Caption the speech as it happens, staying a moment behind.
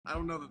I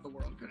don't know that the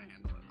world could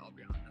handle it, I'll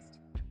be honest.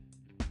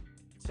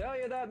 Tell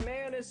you that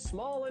man is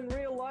small in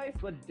real life,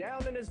 but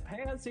down in his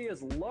pants he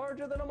is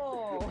larger than them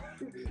all.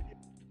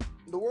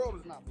 The world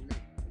is not for me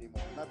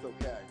anymore, and that's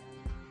okay.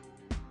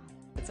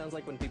 It sounds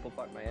like when people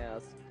fuck my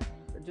ass.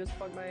 Just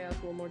fuck my ass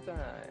one more time.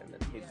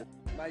 And he's just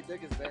My dick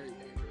is very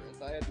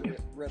dangerous. I had to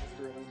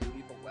register it as a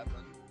lethal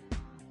weapon.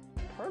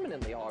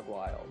 permanently hog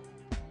wild.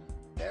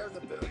 There's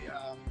a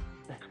booyah.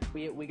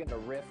 We got a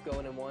riff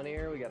going in one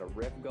ear, we got a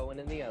riff going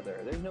in the other.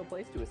 There's no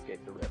place to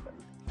escape the riffing.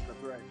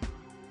 That's right.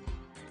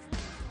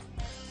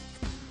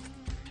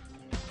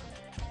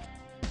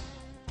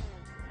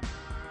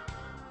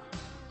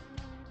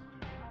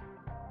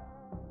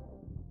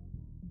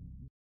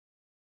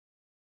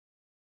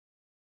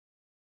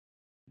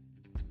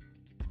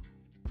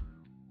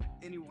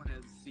 Anyone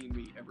has seen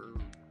me ever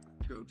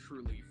go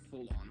truly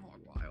full-on hog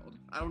wild.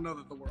 I don't know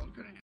that the world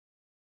could handle it.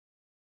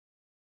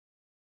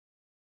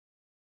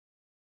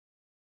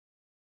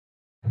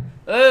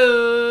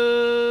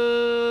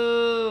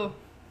 Oh!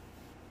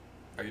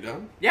 Are you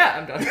done? Yeah,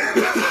 I'm done.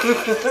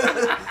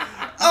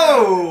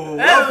 Oh!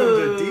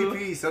 Welcome to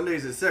DP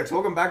Sundays at 6.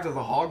 Welcome back to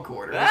the Hog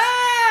Quarters.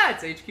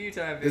 It's HQ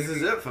time, baby. This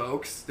is it,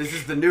 folks. This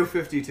is the new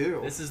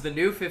 52. This is the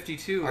new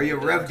 52. Are you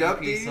revved up,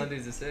 DP D?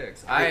 Sundays at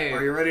 6.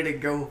 Are you ready to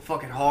go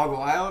fucking hog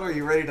wild? Are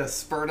you ready to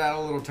spurt out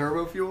a little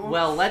turbo fuel?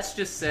 Well, let's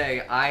just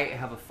say I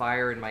have a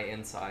fire in my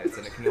insides,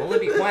 and it can only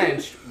be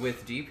quenched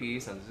with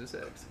DP Sundays at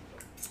 6.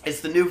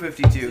 It's the new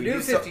 52. The new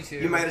 52.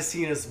 You might have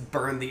seen us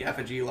burn the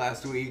effigy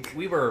last week.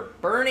 We were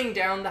burning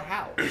down the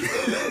house.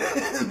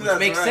 Which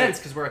makes sense,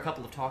 because we're a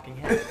couple of talking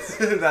heads.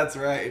 That's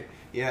right.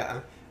 Yeah.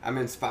 I'm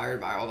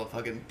inspired by all the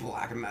fucking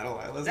black metal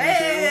I listen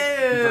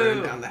Hey! to.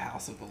 Burning down the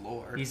house of the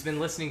Lord. He's been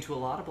listening to a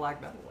lot of black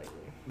metal lately.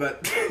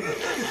 But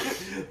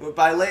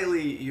by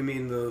lately, you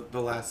mean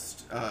the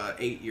last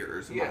 8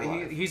 years of my Yeah,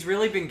 life. he's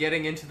really been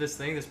getting into this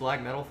thing. This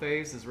black metal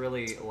phase is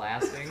really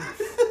lasting.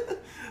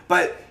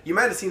 But you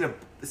might have seen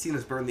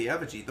us burn the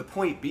effigy. The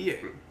point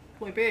being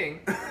Point being,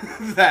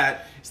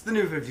 that it's the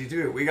new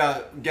 52. We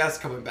got guests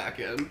coming back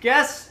in.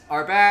 guests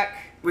are back.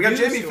 We got News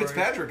Jamie stories.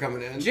 Fitzpatrick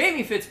coming in.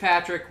 Jamie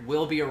Fitzpatrick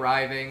will be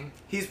arriving.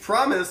 He's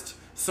promised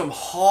some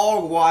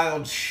hog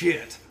wild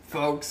shit,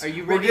 folks. Are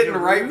you We're ready getting to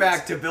right root?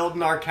 back to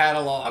building our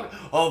catalog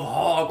of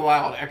hog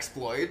wild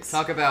exploits.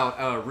 Talk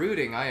about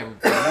rooting. I am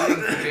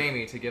rooting for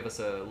Jamie to give us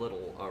a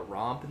little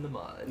romp in the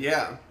mud.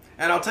 Yeah.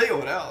 And I'll tell you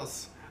what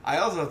else. I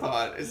also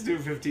thought it's new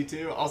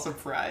 52. I'll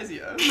surprise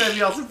you.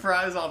 Maybe I'll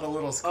surprise all the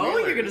little squealers. Oh,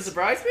 you're going to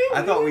surprise me?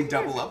 I thought we'd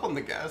double up on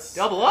the guests.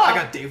 Double up? I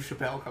got Dave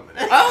Chappelle coming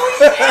in. Oh,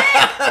 shit!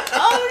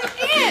 Oh,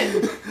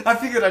 shit! I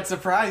figured I'd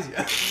surprise you.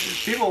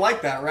 People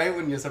like that, right?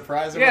 When you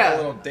surprise them Yeah. with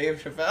a little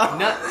Dave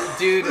Chappelle.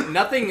 Dude,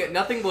 nothing would,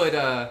 nothing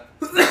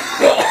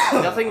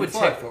would I'm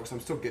sorry, folks. I'm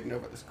still getting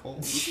over this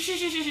cold.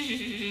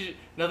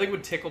 Nothing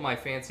would tickle my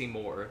fancy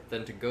more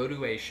than to go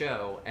to a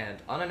show and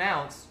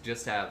unannounced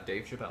just have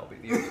Dave Chappelle be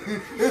the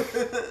opener.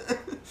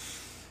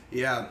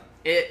 Yeah.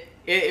 It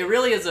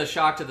really is a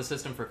shock to the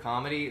system for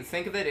comedy.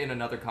 Think of it in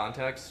another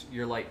context.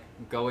 You're like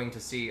going to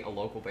see a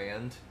local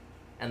band,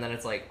 and then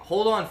it's like,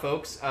 hold on,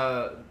 folks,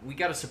 we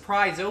got a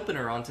surprise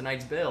opener on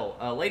tonight's bill.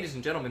 Ladies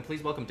and gentlemen,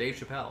 please welcome Dave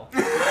Chappelle.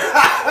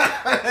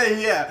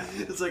 Yeah.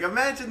 It's like,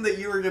 imagine that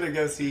you were going to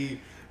go see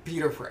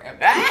Peter Pratt.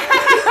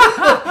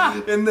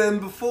 And then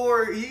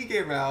before he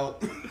came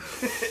out,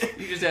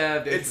 You just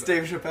have Dave it's Chappelle.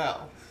 Dave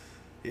Chappelle.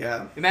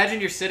 Yeah. Imagine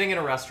you're sitting in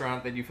a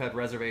restaurant that you've had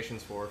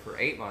reservations for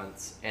 8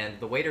 months, and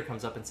the waiter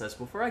comes up and says,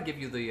 before I give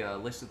you the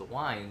list of the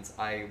wines,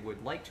 I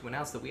would like to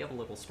announce that we have a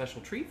little special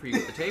treat for you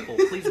at the table.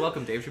 Please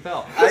welcome Dave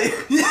Chappelle.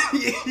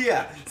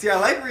 Yeah. See, I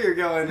like where you're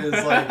going is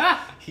like,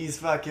 he's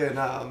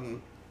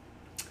fucking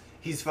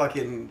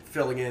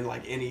filling in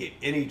like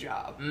any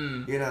job.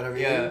 You know what I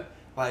mean? Yeah.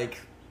 Like,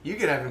 you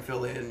could have him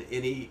fill in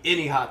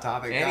any hot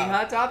topic Any job.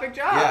 hot topic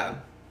job. Yeah.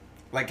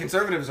 Like,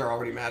 conservatives are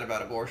already mad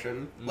about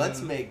abortion.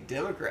 Let's make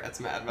Democrats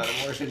mad about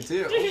abortion,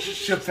 too.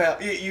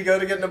 Chappelle. You go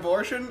to get an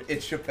abortion,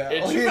 it's Chappelle.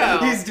 It's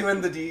Chappelle. He's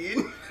doing the deed.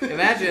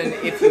 Imagine,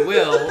 if you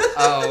will,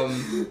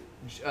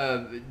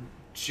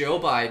 Joe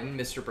Biden,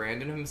 Mr.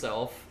 Brandon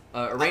himself,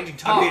 arranging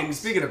talks. I mean,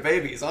 speaking of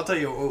babies, I'll tell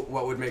you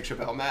what would make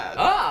Chappelle mad.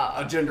 Ah.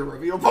 A gender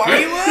reveal party.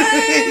 He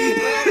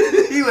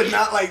would! He would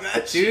not like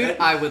that Dude, shit.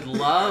 I would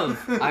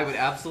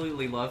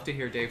absolutely love to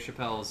hear Dave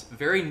Chappelle's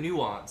very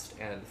nuanced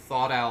and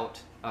thought out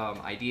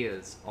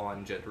ideas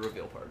on gender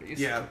reveal parties.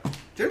 Yeah.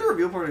 Gender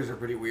reveal parties are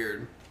pretty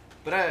weird.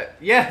 But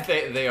yeah,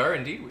 they are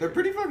indeed weird. They're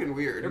pretty fucking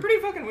weird. They're pretty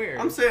fucking weird.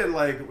 I'm saying,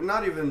 like,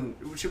 not even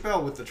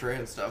Chappelle with the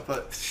trans stuff,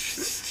 but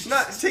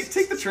not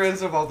take the trans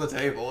stuff off the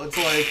table. It's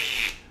like,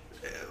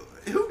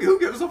 who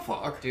gives a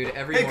fuck? Dude,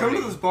 Hey, come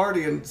to this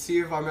party and see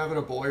if I'm having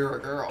a boy or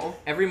a girl.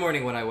 Every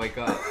morning when I wake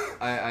up,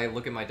 I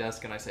look at my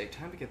desk and I say,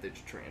 time to get this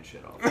trans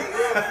shit off.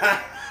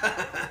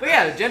 But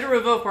yeah, gender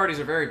reveal parties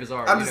are very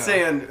bizarre. I'm just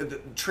saying,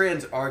 the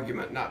trans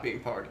argument not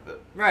being part of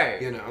it.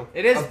 Right. You know?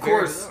 It is Of very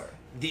course, bizarre.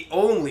 the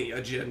only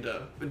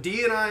agenda. But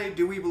D and I,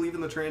 do we believe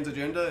in the trans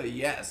agenda?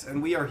 Yes.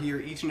 And we are here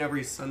each and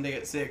every Sunday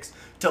at 6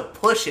 to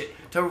push it,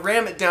 to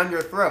ram it down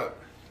your throat.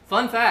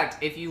 Fun fact,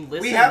 if you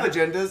listen... We have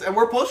agendas, and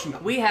we're pushing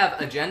them. We have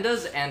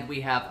agendas, and we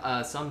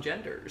have some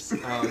genders.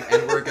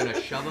 And we're going to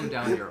shove them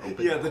down your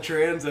open Yeah, mouth. the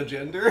trans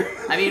agender.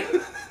 I mean,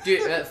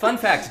 dude, fun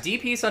fact,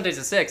 DP Sundays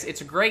at 6, it's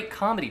a great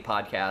comedy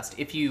podcast.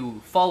 If you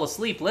fall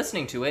asleep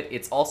listening to it,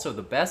 it's also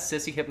the best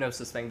sissy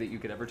hypnosis thing that you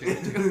could ever tune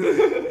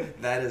into.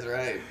 That is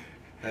right.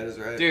 That is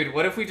right. Dude,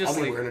 what if we just I'll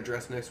be like... wearing a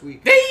dress next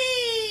week.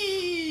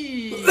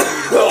 Hey!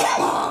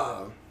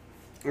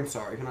 I'm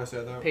sorry, can I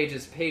say that?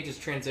 Page's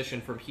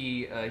transition from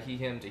he,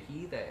 him to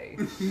he, they.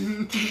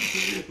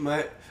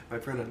 My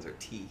pronouns are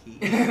he.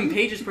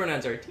 Page's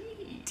pronouns are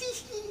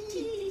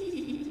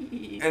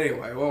he.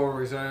 Anyway, what were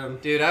we saying?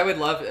 Dude, I would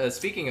love,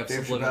 speaking of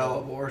Dave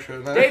subliminal... Chappelle,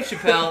 abortion. Dave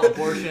Chappelle,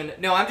 abortion.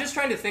 No, I'm just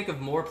trying to think of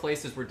more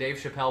places where Dave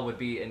Chappelle would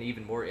be an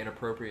even more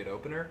inappropriate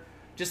opener.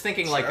 Just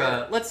thinking like,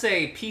 Sure. let's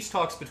say peace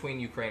talks between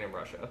Ukraine and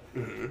Russia.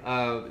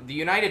 Mm-hmm. The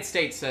United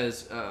States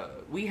says,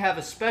 we have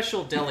a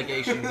special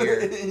delegation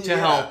here to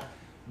help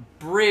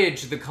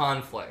bridge the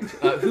conflict.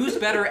 Who's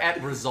better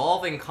at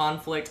resolving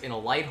conflict in a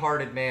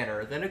lighthearted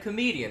manner than a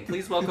comedian?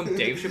 Please welcome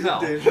Dave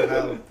Chappelle. Dave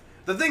Chappelle.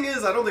 The thing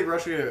is, I don't think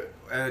Russia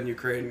and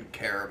Ukraine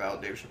care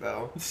about Dave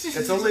Chappelle.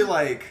 It's only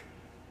like,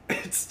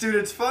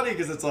 it's funny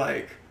because it's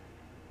like,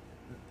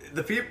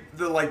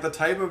 the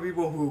type of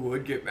people who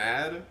would get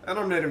mad, and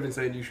I'm not even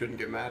saying you shouldn't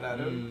get mad at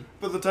him,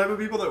 but the type of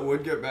people that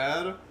would get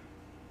mad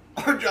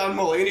are John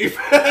Mulaney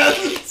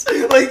fans.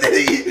 Like,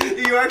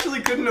 you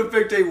actually couldn't have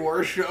picked a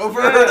worse show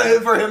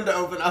for him to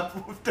open up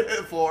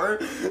for.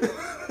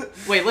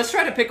 Wait, let's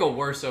try to pick a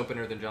worse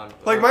opener than John.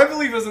 Like, my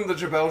belief isn't that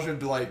Chappelle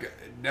should, like,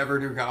 never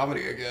do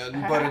comedy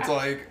again, but it's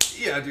like,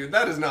 yeah, dude,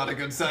 that is not a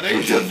good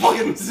setting to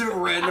fucking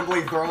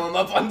randomly throw him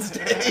up on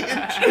stage.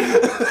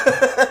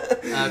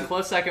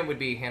 Close second would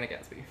be Hannah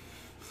Gadsby.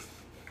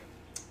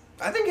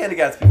 I think Hannah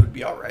Gadsby would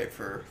be alright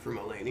for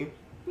Mulaney.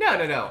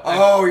 No.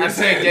 Oh, you're I'm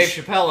saying Dave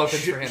saying Chappelle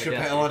opens for Hannah Chappelle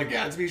Gadsby. at a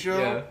Gadsby show?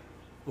 Yeah.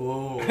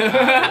 Oh,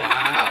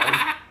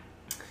 wow.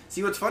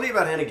 See, what's funny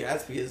about Hannah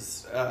Gadsby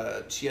is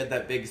she had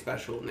that big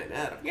special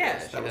Nanette, of Yeah,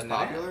 course, she that was had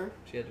popular. Nanette.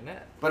 She had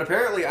Nanette. But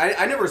apparently,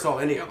 I never saw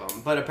any of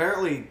them, but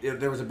apparently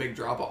there was a big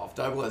drop-off.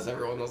 Douglas,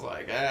 everyone was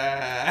like,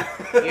 ah.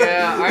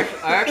 Yeah,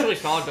 I actually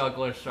saw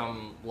Douglas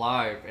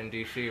live in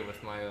DC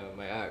with my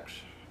my ex.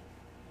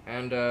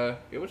 And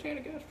it was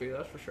Hannah Gadsby,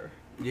 that's for sure.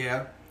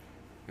 Yeah.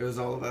 It was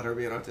all about her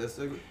being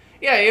autistic.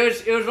 Yeah, it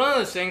was one of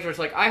those things where it's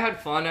like I had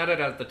fun at it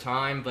at the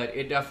time, but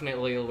it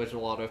definitely was a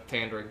lot of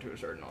pandering to a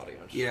certain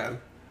audience. Yeah.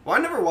 Well, I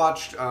never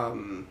watched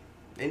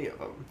any of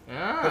them.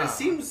 Ah. But it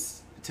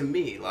seems to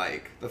me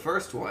like the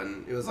first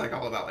one, it was like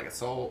all about like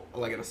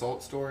an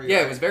assault story.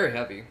 Yeah, it was very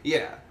heavy.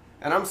 Yeah.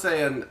 And I'm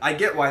saying, I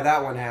get why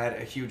that one had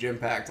a huge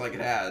impact like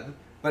it had,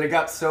 but it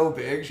got so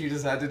big, she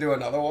just had to do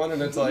another one,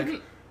 and it's like,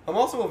 I'm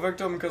also a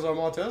victim because I'm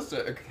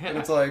autistic. And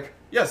it's like,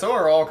 yeah, so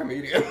are all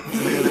comedians.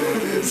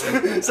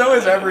 So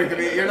is every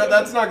comedian.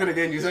 That's not going to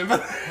gain you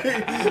sympathy.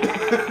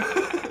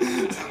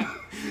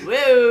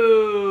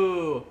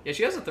 Whoa! Yeah,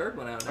 she has a third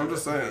one out now. I'm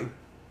just saying.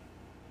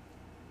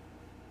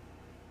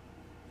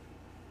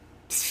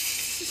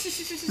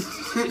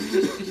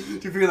 Do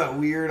you feel that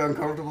weird,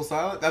 uncomfortable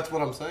silence? That's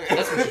what I'm saying.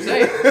 That's what you're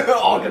saying.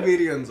 All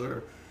comedians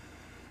are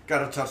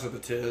got a touch of the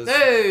tiz.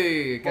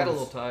 Hey, got a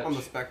little On touch.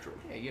 the spectrum.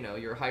 Yeah, you know,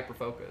 you're hyper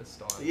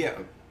focused on Yeah.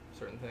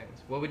 certain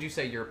things. What would you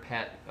say your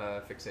pet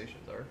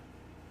fixations are?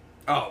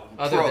 Oh,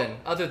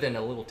 Other than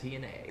a little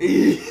TNA.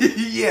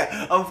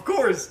 Yeah, of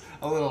course,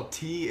 a little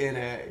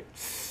TNA.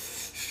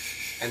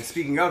 And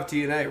speaking of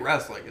TNA,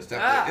 wrestling is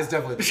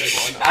definitely the big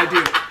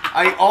one.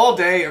 I all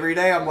day, every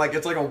day, I'm like,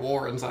 it's like a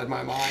war inside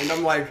my mind.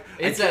 I'm like,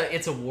 It's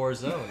a war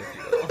zone, if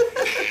you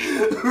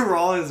will.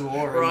 Raw is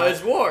war. Raw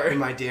is war. In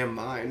my damn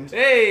mind.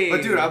 Hey!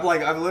 But dude,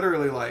 I'm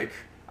literally like,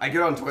 I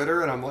get on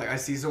Twitter and I'm like, I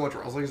see so much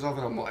wrestling stuff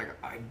and I'm like,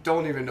 I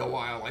don't even know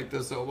why I like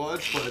this so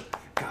much, but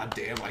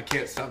goddamn, I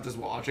can't stop just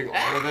watching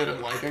all of it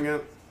and liking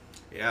it.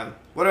 Yeah.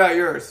 What about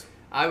yours?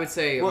 I would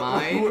say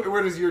mine.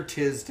 Where does your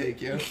tiz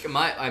take you?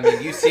 I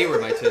mean, you see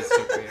where my tits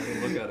took me. I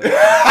mean, look at it.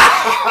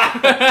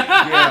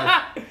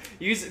 Yeah.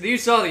 You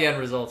saw the end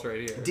results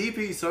right here.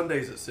 DP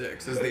Sundays at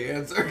 6 is the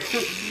answer.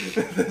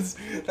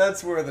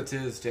 that's where the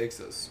tiz takes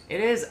us. It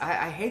is.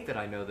 I hate that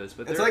I know this,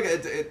 but It's like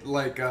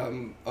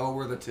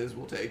where the tiz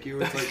will take you.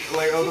 It's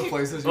like the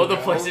places. The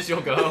places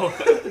you'll go.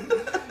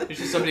 It's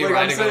just somebody Like,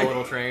 riding on a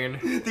little train.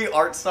 The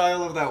art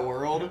style of that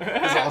world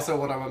is also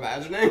what I'm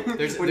imagining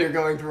when you're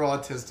going through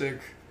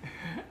autistic.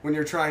 When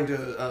you're trying to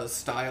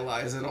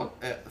stylize it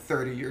at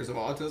 30 years of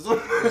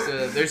autism.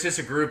 There's just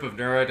a group of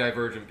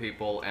neurodivergent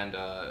people and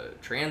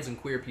trans and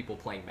queer people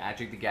playing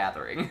Magic the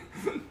Gathering.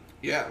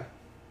 Yeah.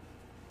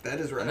 That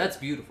is right. And that's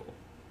beautiful.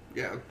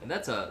 Yeah. And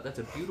that's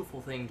a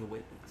beautiful thing to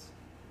witness.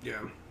 Yeah.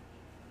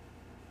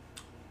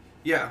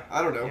 Yeah,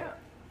 I don't know. Yeah.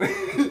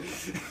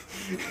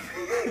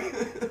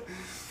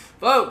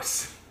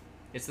 Folks,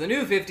 it's the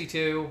new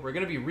 52. We're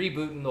going to be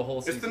rebooting the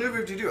whole season. It's the new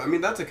 52. I mean,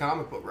 that's a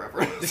comic book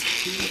reference.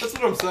 That's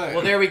what I'm saying.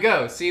 Well, there we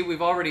go. See,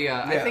 we've already,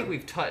 I think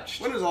we've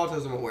touched. When is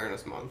Autism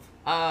Awareness Month?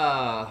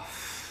 I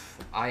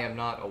am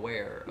not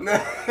aware.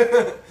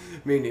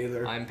 Me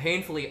neither. I'm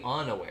painfully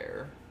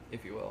unaware,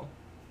 if you will.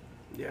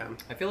 Yeah.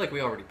 I feel like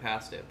we already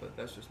passed it, but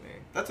that's just me.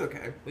 That's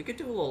okay. We could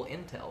do a little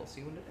intel,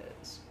 see what it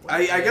is.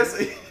 I guess,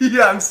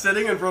 yeah, I'm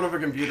sitting in front of a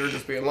computer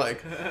just being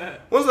like,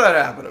 when's that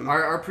happening?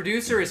 Our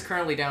producer is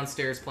currently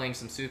downstairs playing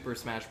some Super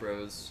Smash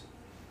Bros.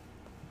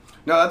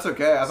 No, that's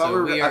okay. I thought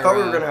So we we were are,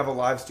 going to have a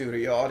live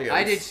studio audience.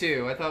 I did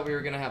too. I thought we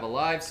were going to have a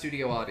live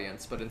studio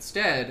audience, but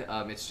instead,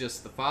 it's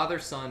just the Father,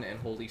 Son, and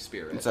Holy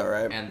Spirit. It's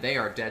alright. And they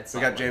are dead We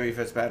silent. got Jamie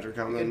Fitzpatrick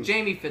coming. And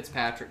Jamie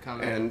Fitzpatrick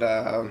coming. And,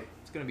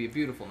 it's going to be a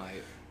beautiful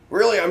night.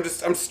 really,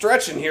 I'm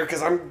stretching here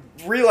because I'm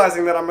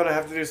realizing that I'm going to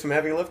have to do some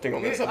heavy lifting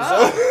on this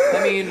episode.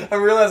 I mean...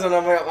 I'm realizing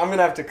I'm going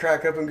to have to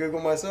crack up and Google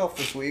myself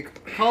this week.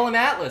 Call him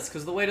Atlas,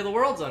 because the weight of the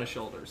world's on his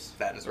shoulders.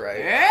 That is right.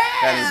 Yeah!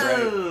 That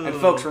is right.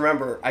 And folks,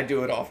 remember, I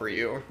do it all for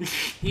you.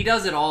 He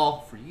does it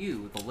all for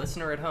you, the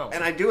listener at home.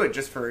 And I do it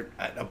just for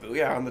a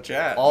booyah on the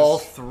chat. All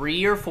Just-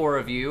 3 or 4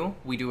 of you.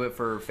 We do it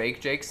for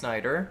fake Jake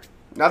Snyder.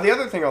 Now, the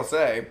other thing I'll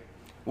say,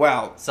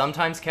 wow.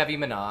 Sometimes Kevin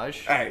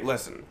Minaj. Hey,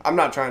 listen, I'm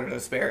not trying to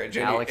disparage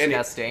Alex any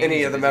Chastain, of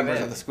he's the a members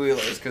busy of man. the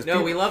Squealers. Because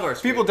No, we love our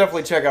people Squealers.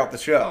 definitely check out the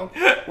show.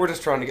 We're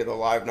just trying to get the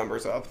live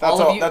numbers up. That's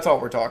All of all. you- That's all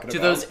we're talking To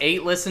about. those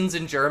 8 listens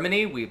in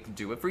Germany, we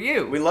do it for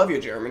you. We love you,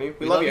 Germany.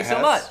 We love you, so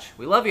Hess. much.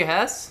 We love you,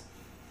 Hess.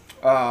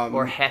 Or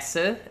Or Hesse,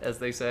 as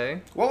they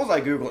say. what was I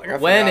googling? I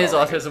When forgot is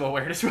already. Autism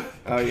Awareness Month?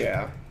 Oh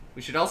yeah.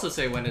 We should also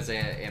say when is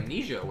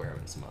Amnesia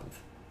Awareness Month.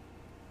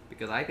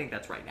 Because I think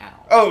that's right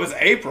now. Oh, it was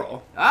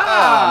April.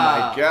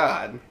 Ah! Oh my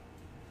God.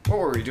 What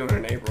were we doing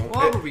in April?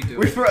 What were we doing?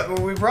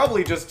 We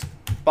probably just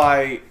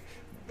by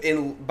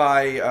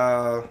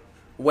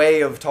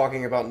way of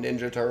talking about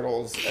Ninja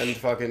Turtles and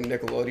fucking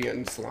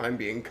Nickelodeon slime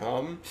being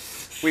cum,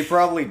 we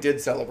probably did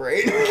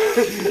celebrate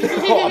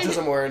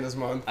Autism Awareness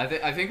Month.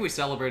 I think we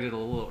celebrated a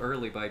little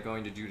early by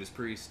going to Judas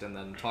Priest and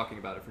then talking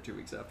about it for 2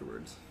 weeks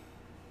afterwards.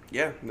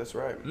 Yeah, that's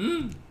right.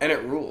 Mm. And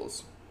it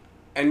rules.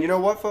 And you know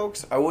what,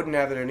 folks? I wouldn't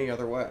have it any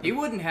other way. He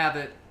wouldn't have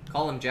it.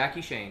 Call him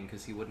Jackie Shane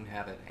because he wouldn't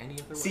have it any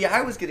other way. See,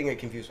 I was getting it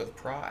confused with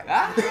pride.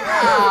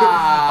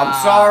 Ah!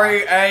 I'm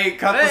sorry. Hey,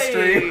 cut the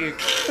Hey!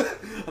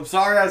 streak. I'm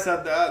sorry I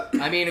said that.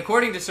 I mean,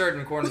 according to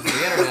certain corners of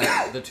the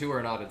internet, the two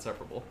are not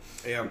inseparable.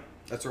 Yeah,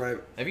 that's right.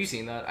 Have you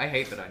seen that? I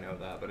hate that I know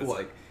that, but it's What?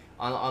 like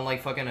on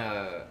like fucking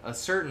a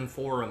certain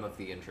forum of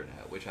the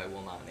internet, which I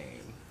will not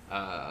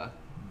name.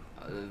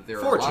 There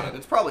are a lot 4chan. of,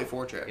 It's probably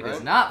 4chan, It right?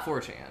 is not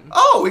 4chan.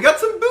 Oh, we got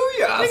some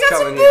booyahs We got some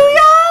coming in.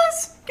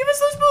 booyahs! Give us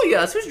those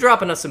booyahs. Who's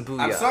dropping us some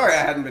booyahs? I'm sorry I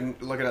hadn't been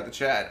looking at the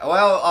chat.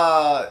 Well,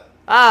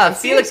 Ah,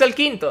 seeing- Felix El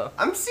Quinto.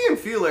 I'm seeing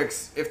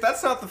Felix. If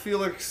that's not the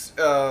Felix,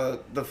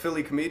 the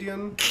Philly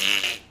comedian,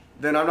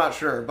 then I'm not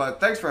sure. But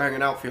thanks for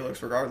hanging out,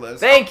 Felix,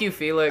 regardless. Thank you,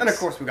 Felix. And of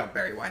course, we got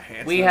Barry White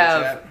Hansen we in the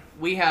have chat.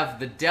 we have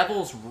the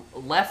devil's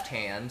left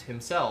hand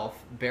himself,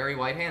 Barry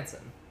White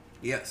Hansen.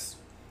 Yes.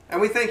 And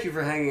we thank you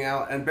for hanging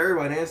out. And Barry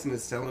White Hansen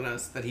is telling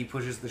us that he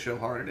pushes the show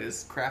hard at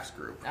his crafts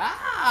group.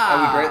 Ah,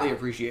 And we greatly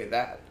appreciate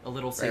that. a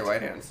little Barry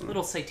White Hansen.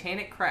 little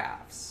satanic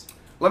crafts.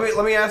 Let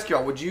me ask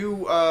y'all, would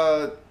you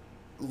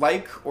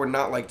like or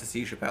not like to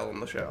see Chappelle on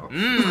the show?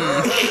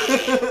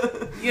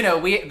 You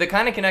know, the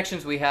kind of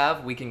connections we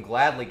have, we can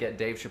gladly get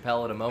Dave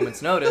Chappelle at a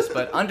moment's notice,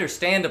 but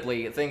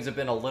understandably, things have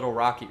been a little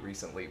rocky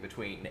recently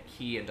between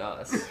he and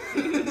us.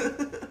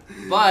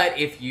 But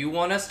if you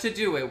want us to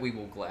do it, we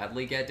will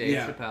gladly get Dave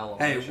Chappelle on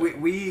Hey, the show.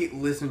 we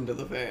listen to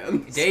the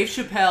fans. Dave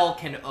Chappelle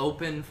can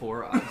open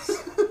for us.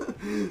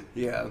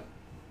 Yeah.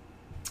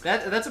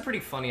 That's a pretty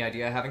funny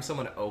idea, having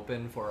someone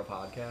open for a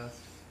podcast.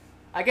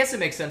 I guess it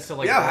makes sense to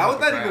like. Yeah, warm how up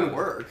would the that even crowd.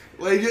 work?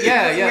 Like,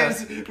 Yeah.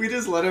 We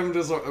just let him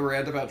just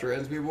rant about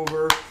trans people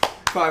for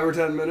 5 or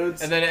 10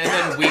 minutes. And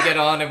then we get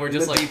on and we're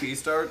just the like, DP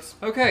starts.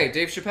 okay,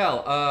 Dave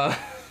Chappelle.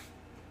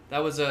 That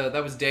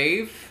was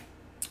Dave.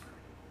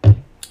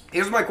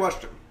 Here's my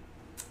question.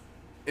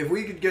 If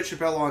we could get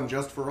Chappelle on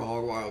just for a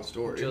Hog Wild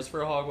story, Just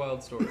for a Hog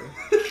Wild story.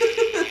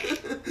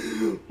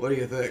 what do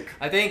you think?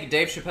 I think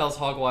Dave Chappelle's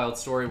Hog Wild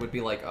story would be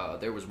like,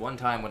 there was one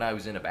time when I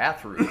was in a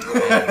bathroom and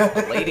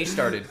a lady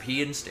started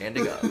peeing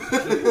standing up.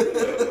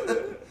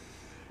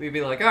 We'd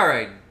be like, all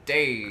right,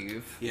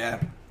 Dave.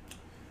 Yeah.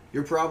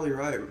 You're probably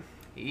right.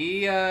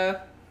 He's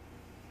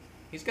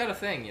got a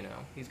thing, you know.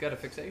 He's got a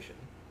fixation.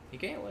 He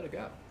can't let it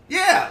go.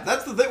 Yeah,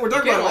 that's the thing. We're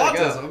talking You about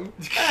can't autism.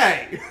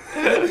 Hey!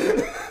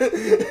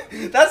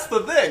 That's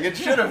the thing. It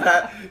should have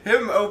had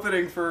him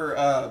opening for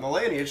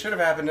Melania. It should have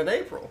happened in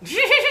April. For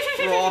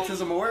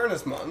Autism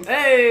Awareness Month.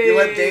 Hey! You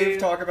let Dave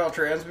talk about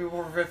trans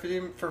people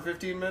for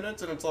 15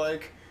 minutes, and it's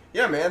like,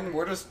 yeah, man,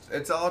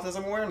 it's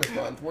Autism Awareness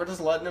Month. We're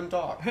just letting him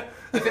talk.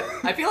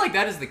 I feel like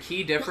that is the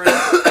key difference.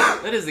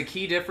 That is the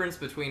key difference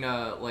between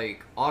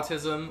like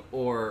autism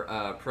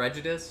or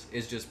prejudice.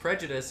 Is just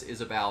prejudice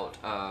is about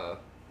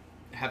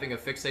having a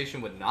fixation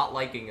with not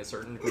liking a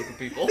certain group of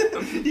people.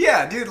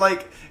 Yeah, dude,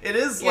 like, it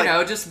is You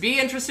know, just be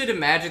interested in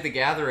Magic the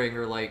Gathering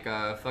or like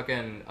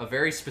fucking a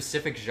very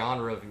specific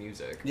genre of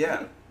music.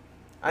 Yeah.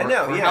 I Or-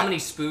 know, or yeah. how many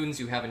spoons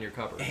you have in your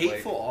cupboard.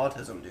 Hateful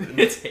autism, Like, dude.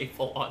 it's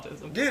hateful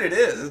autism. Dude, it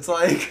is. It's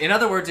like... In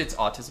other words, it's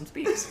autism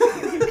speaks.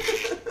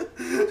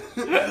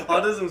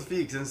 Autism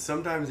speaks, and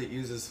sometimes it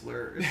uses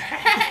slurs.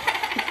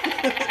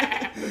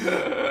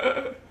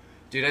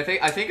 Dude, I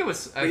think it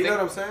was. You know what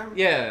I'm saying?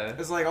 Yeah.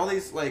 It's like all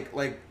these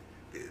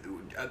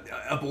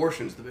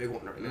abortion's the big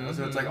one right now.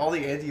 So it's like all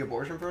the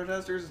anti-abortion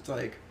protesters. It's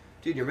like,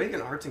 dude, you're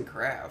making arts and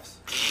crafts,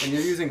 and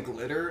you're using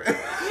glitter.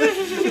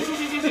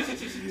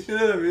 You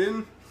know what I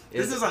mean?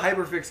 This is a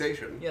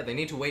hyperfixation. Yeah, they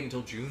need to wait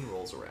until June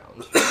rolls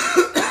around.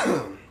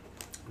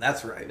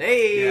 That's right.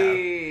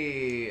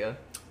 Hey. Yeah.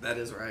 That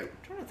is right.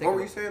 What What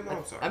were you saying?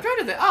 Oh, sorry. I'm trying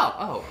to think.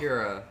 Oh,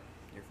 you're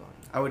fine.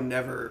 I would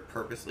never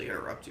purposely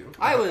interrupt you.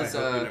 I was.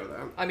 hope you know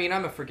that. I mean,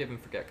 I'm a forgive and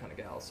forget kind of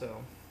gal, so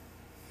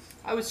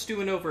I was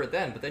stewing over it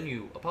then, but then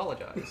you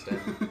apologized,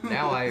 and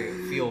now I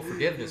feel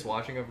forgiveness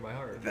washing over my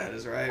heart. That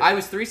is right. I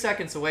was 3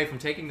 seconds away from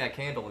taking that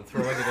candle and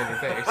throwing it in your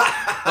face,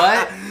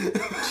 but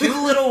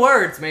 2 little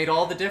words made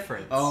all the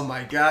difference. Oh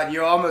my god,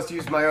 you almost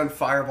used my own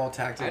fireball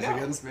tactics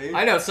against me.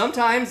 I know,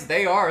 sometimes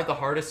they are the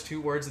hardest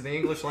 2 words in the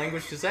English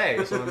language to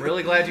say, so I'm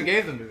really glad you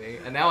gave them to me,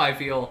 and now I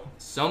feel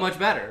so much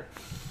better.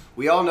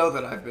 We all know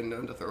that I've been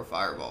known to throw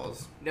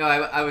fireballs. No,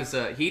 I was,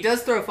 he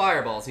does throw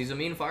fireballs. He's a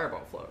mean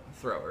fireball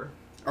thrower.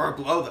 Or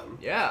blow them.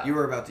 Yeah. You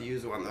were about to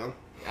use one, though.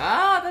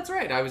 Ah, that's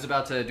right. I was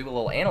about to do a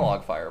little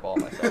analog fireball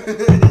myself.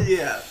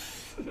 Yeah.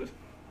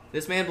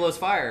 This man blows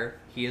fire.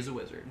 He is a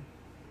wizard.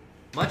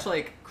 Much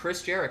like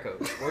Chris Jericho,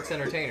 sports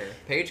entertainer,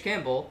 Paige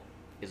Campbell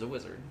is a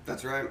wizard.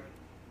 That's right.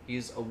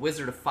 He's a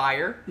wizard of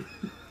fire,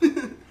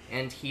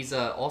 and he's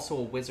also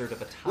a wizard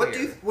of attire.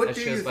 What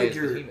do you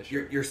think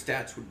your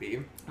stats would be?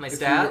 My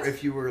stats?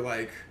 If you were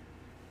like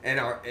in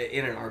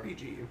an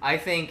RPG. I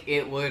think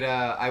it would.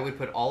 I would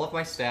put all of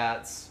my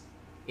stats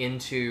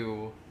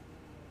into,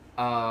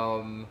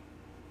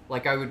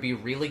 like I would be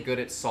really good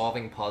at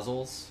solving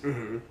puzzles,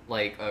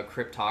 like a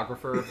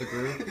cryptographer of the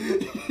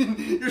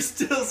group. You're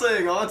still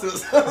saying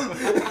autism.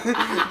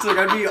 It's like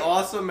I'd be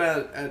awesome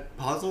at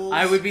puzzles.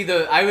 I would be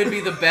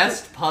the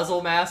best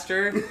puzzle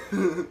master.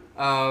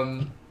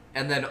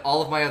 And then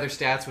all of my other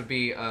stats would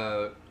be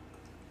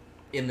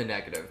in the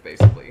negative,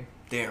 basically.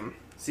 Damn.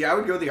 See, I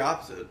would go the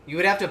opposite. You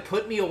would have to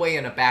put me away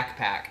in a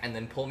backpack and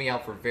then pull me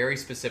out for very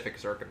specific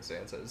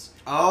circumstances.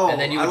 Oh, and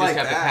then you would just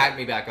have to pack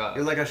me back up.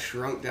 You're like a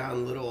shrunk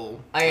down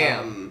little... I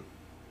am.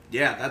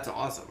 Yeah, that's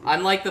awesome.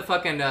 I'm like the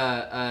fucking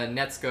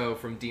Netsuko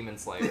from Demon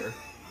Slayer.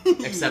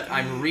 Except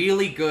I'm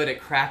really good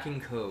at cracking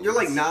codes. You're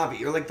like Navi.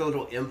 You're like the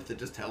little imp that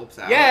just helps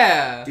out.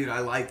 Yeah! Dude, I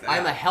like that.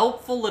 I'm a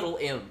helpful little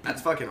imp.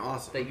 That's fucking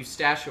awesome. That you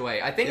stash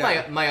away. I think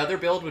my other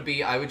build would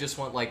be, I would just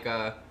want like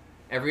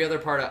every other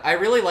part of... I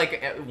really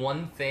like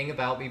one thing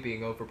about me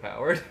being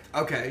overpowered.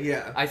 Okay,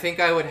 yeah. I think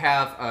I would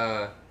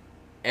have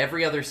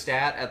every other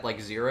stat at like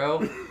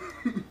 0.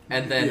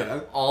 And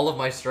then all of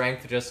my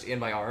strength just in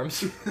my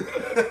arms.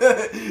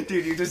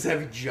 Dude, you just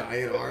have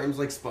giant arms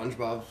like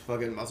SpongeBob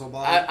fucking muscle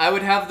bod. I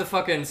would have the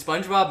fucking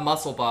SpongeBob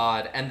muscle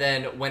bod, and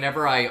then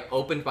whenever I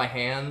opened my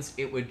hands,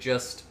 it would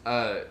just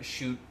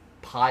shoot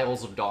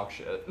piles of dog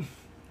shit.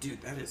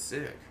 Dude, that is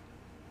sick.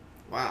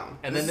 Wow.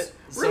 And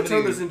we're gonna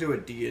turn this into a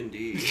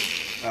D&D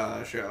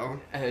show.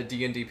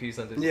 D&D P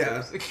Sundays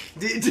at 6.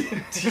 D&D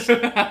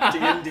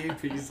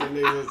P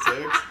Sundays at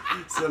 6.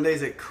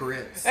 Sundays at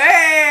Crits.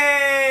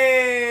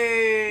 Hey!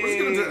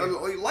 We're just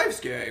gonna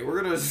life's gay.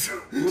 We're gonna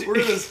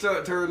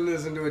turn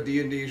this into a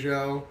D&D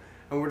show,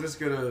 and we're just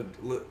gonna...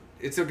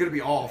 It's gonna be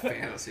all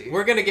fantasy.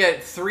 We're gonna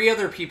get 3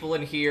 other people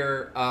in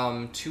here.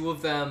 2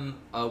 of them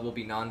will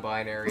be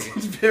non-binary.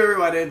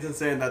 Everyone isn't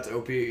saying that's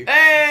OP. Hey!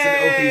 It's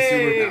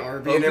an OP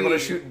superpower. Being able to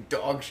shoot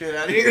dog shit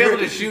out of here. Being able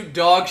to shoot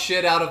dog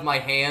shit out of my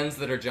hands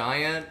that are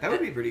giant. That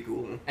would be pretty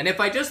cool. And if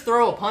I just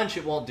throw a punch,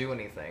 it won't do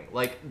anything.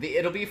 Like,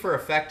 it'll be for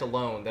effect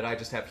alone that I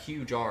just have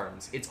huge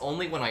arms. It's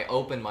only when I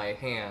open my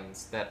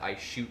hands that I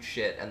shoot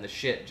shit, and the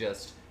shit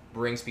just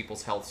brings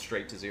people's health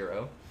straight to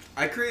 0.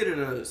 I created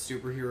a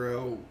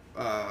superhero,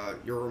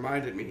 you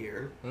reminded me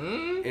here,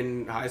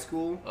 in high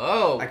school.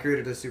 Oh. I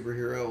created a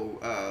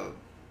superhero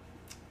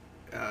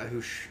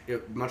who,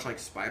 much like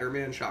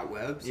Spider-Man, shot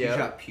webs. Yeah. He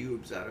shot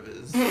pubes out of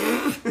his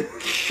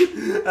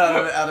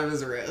out of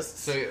his wrists.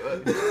 So,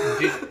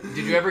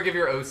 did you ever give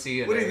your OC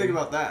a What do you name? think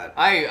about that?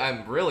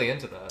 I'm really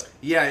into that.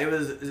 Yeah, it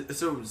was,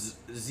 so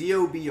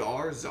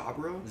ZOBR,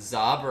 Zabra?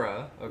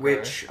 Zabra, okay.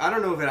 Which, I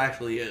don't know if it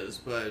actually is,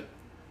 but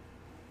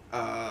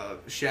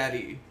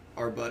Shaddy,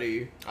 our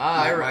buddy,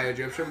 my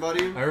Egyptian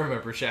buddy. I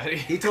remember Shaddy.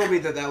 He told me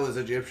that was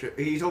Egyptian.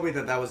 He told me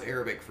that was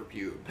Arabic for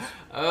pubes.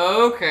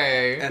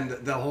 Okay. And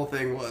the whole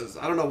thing was,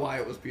 I don't know why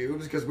it was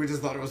pubes, because we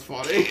just thought it was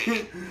funny.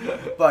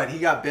 But he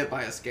got bit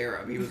by a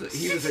scarab. He was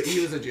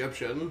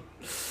Egyptian,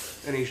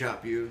 and he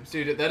shot pubes.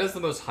 Dude, that is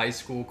the most high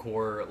school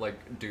core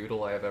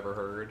doodle I have ever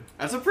heard.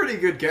 That's a pretty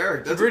good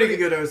character. That's a pretty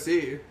good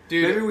OC.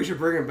 Dude, maybe we should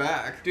bring him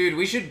back. Dude,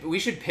 we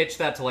should pitch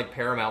that to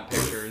Paramount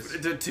Pictures.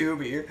 To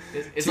Tubi.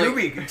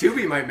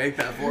 Tubi might make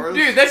that for us.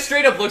 Dude, that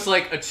straight up looks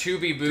like a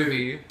Tubi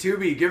movie. Dude,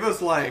 Tubi, give us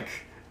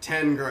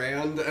 10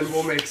 grand and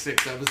we'll make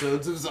 6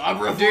 episodes of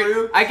Zabra for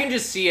you. I can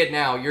just see it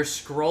now. You're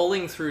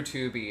scrolling through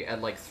Tubi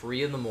at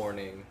 3 in the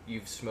morning.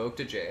 You've smoked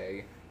a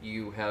J.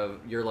 You're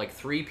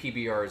 3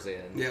 PBRs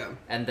in. Yeah.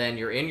 And then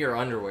you're in your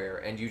underwear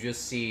and you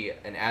just see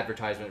an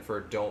advertisement for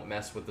Don't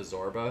Mess with the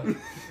Zorba.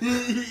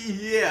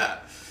 Yeah.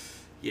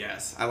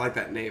 Yes, I like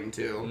that name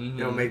too. Mhm.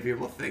 It'll make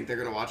people think they're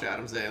gonna watch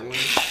Adam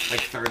Sandler.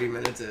 Like 30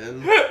 minutes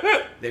in,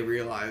 they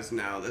realize,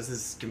 no, this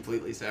is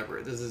completely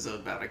separate. This is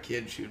about a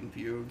kid shooting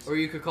pubes. Or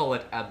you could call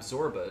it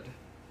Absorbed.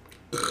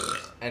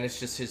 And it's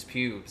just his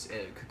pubes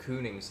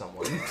cocooning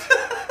someone.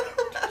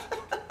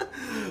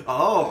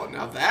 Oh,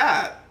 now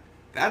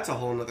that's a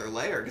whole nother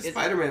layer. Because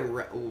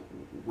Spider-Man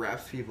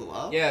wraps people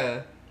up.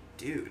 Yeah.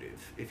 Dude,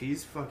 if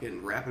he's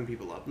fucking wrapping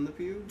people up in the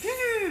pubes,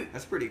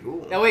 that's pretty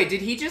cool. Now wait, did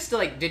he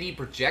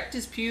project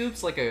his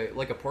pubes like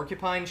a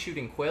porcupine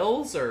shooting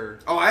quills, or?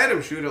 Oh, I had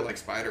him shoot it like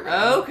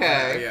Spider-Man.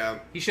 Okay. Yeah.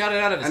 He shot it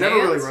out of his I never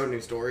hands? really wrote any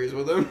stories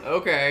with him.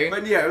 Okay.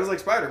 But yeah, it was like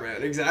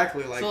Spider-Man,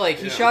 exactly like. So like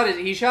he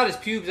yeah. shot his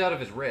pubes out of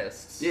his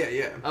wrists.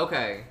 Yeah.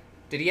 Okay.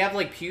 Did he have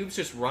like pubes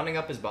just running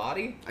up his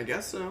body? I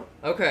guess so.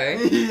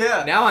 Okay.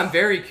 Yeah. Now I'm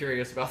very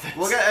curious about this.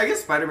 Well, I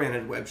guess Spider-Man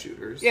had web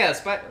shooters. Yeah,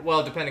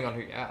 well, depending on who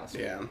you ask.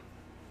 Yeah.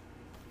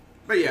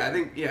 But yeah, I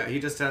think, he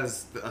just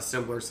has a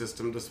similar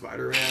system to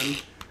Spider-Man,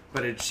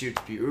 but it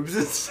shoots pubes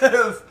instead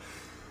of...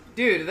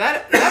 Dude,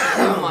 that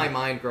blew my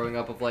mind growing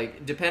up of,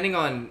 like, depending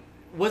on...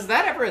 Was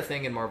that ever a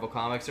thing in Marvel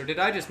Comics, or did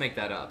I just make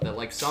that up? That,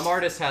 like, some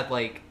artists had,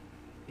 like,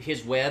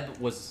 his web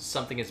was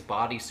something his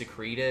body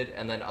secreted,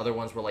 and then other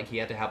ones were, like, he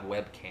had to have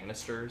web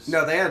canisters?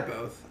 No, they had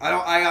both.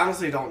 I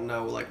honestly don't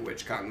know, like,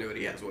 which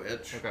continuity has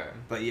which. Okay.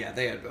 But yeah,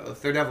 they had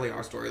both. There definitely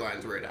are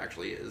storylines where it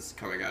actually is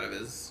coming out of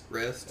his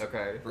wrist.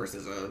 Okay.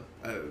 Versus a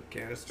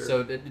canister.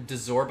 So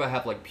does Zorba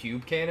have, like,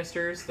 pube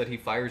canisters that he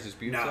fires his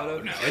pubes out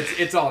of? No,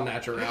 it's all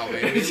natural,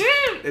 baby.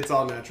 It's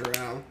all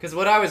natural. Because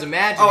what I was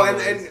imagining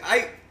and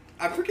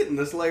I'm forgetting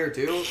this layer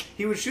too.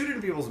 He would shoot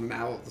into people's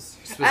mouths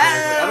specifically.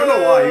 I don't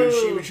know why.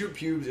 He would shoot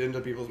pubes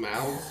into people's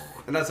mouths,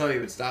 and that's how he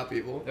would stop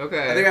people.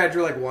 Okay. I think I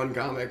drew like one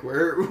comic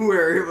where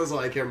it was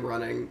like him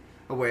running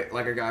away,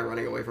 like a guy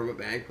running away from a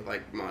bank with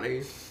like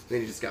money. Then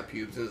he just got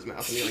pubes in his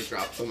mouth and he like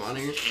dropped the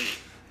money.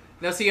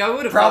 Now see, I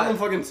would have Problem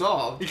fucking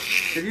solved.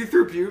 If you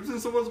threw pubes in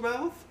someone's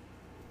mouth,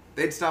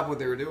 they'd stop what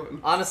they were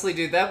doing. Honestly,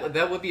 dude,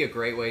 that would be a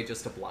great way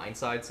just to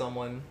blindside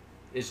someone.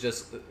 Is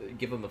just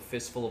give them a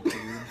fistful of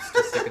pubes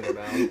to stick in their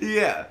mouth.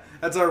 Yeah,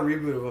 that's our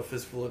reboot of A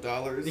Fistful of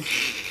Dollars.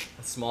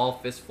 A small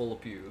fistful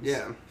of pubes.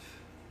 Yeah.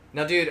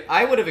 Now, dude,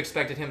 I would have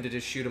expected him to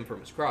just shoot him from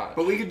his crotch.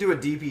 But we could do a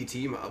DP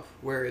team up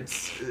where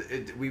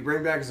we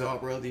bring back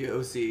Zabra, the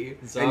OC,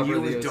 Zabra, and you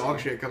the with OC. dog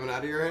shit coming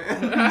out of your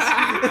hands.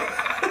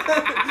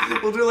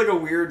 We'll do like a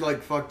weird,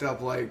 like fucked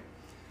up, like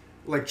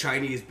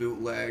Chinese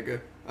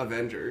bootleg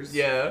Avengers.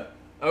 Yeah.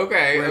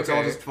 Okay. Where it's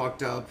all just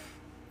fucked up.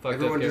 Fucked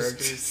Everyone up just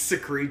characters.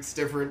 secretes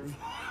different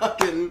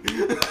fucking.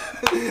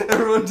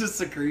 Everyone just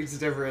secretes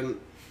different.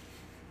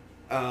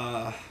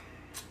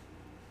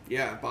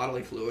 Yeah,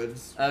 bodily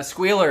fluids.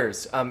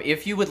 Squealers,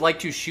 if you would like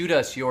to shoot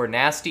us your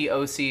nasty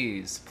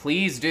OCs,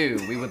 please do.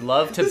 We would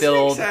love to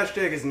build... This week's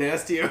hashtag is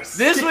nasty OCs.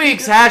 This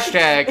week's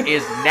hashtag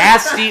is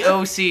nasty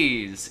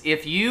OCs.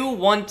 If you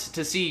want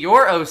to see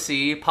your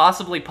OC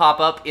possibly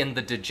pop up in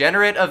the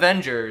Degenerate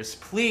Avengers,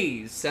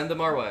 please send them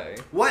our way.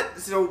 What?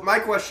 So my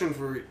question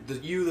for the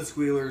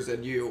Squealers,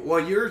 and you. Well,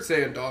 you're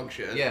saying dog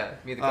shit. Yeah,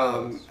 me the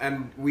co-host.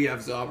 And we have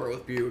Zabra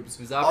with pubes.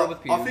 Zabra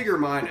with pubes. I'll figure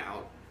mine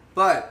out.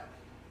 But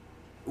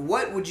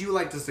what would you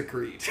like to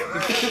secrete?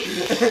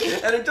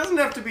 And it doesn't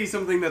have to be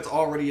something that's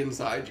already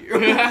inside you.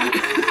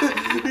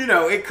 You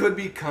know, it could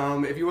be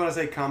cum. If you want to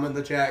say cum in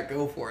the chat,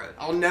 go for it.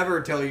 I'll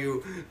never tell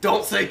you,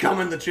 don't say cum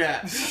in the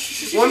chat.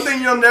 One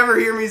thing you'll never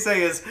hear me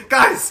say is,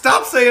 guys,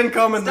 stop saying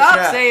cum in the chat.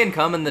 Stop saying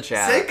cum in the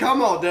chat. Say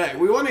cum all day.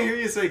 We want to hear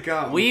you say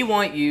cum. We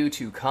want you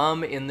to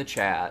cum in the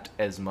chat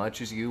as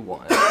much as you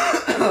want.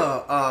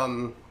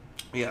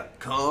 Yeah,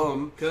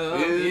 cum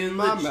in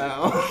my the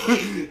mouth,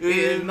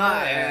 in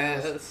my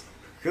ass.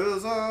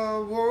 'Cause I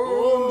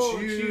want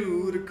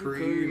you to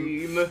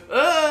cream.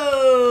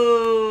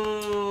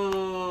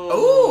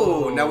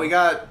 Oh, now we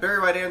got Barry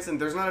White Hansen.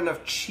 There's not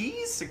enough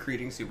cheese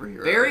secreting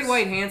superheroes. Barry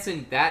White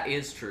Hansen, that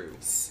is true.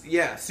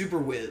 Yeah, Super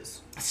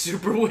Whiz.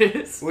 Super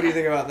Whiz. What do you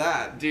think about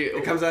that? Dude.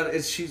 It comes out.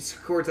 She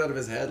squirts out of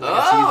his head. Like Oh,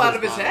 a cheese out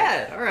of his bottle.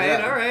 head. All right,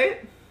 Yeah. all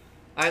right.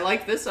 I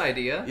like this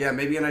idea. Yeah,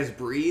 maybe a nice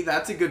brie.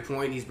 That's a good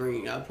point he's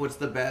bringing up. What's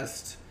the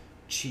best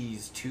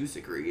cheese to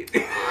secrete?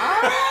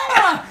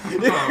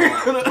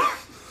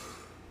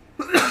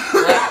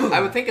 I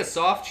would think a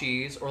soft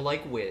cheese or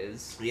like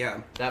Whiz.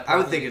 Yeah, That I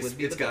would probably think would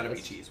be it's the got to be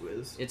best. Cheese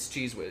Whiz. It's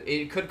Cheese Whiz.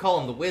 It could call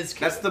him the Whiz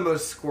Kid. That's the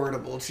most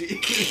squirtable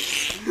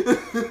cheese.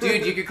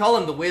 Dude, you could call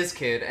him the Whiz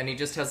Kid, and he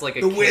just has like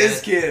a The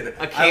Whiz Kid.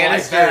 a I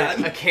like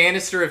that.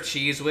 canister of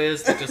Cheese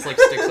Whiz that just like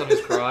sticks on his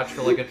crotch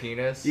for like a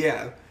penis.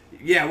 Yeah.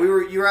 Yeah,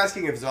 you were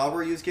asking if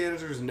Zabra used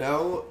canisters.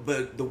 No,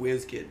 but the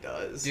Whiz Kid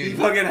does. Dude. He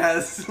fucking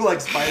has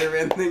like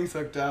Spider-Man things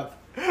hooked up.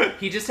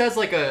 He just has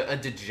like a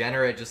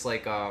degenerate, just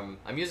like I'm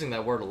using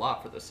that word a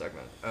lot for this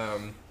segment.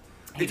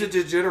 It's a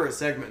degenerate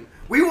segment.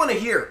 We want to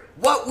hear,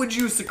 what would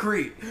you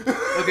secrete?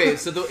 Okay,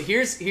 so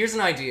here's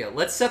an idea.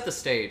 Let's set the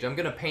stage. I'm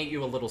gonna paint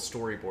you a little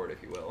storyboard,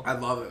 if you will. I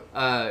love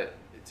it.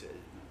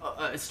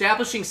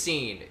 Establishing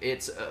scene.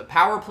 It's a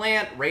power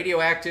plant,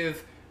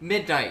 radioactive,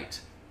 midnight.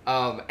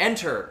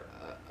 Enter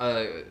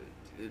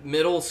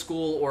middle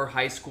school or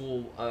high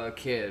school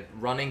kid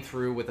running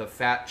through with a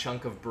fat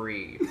chunk of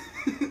brie.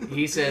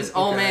 He says,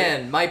 "Oh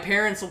man, my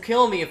parents will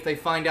kill me if they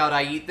find out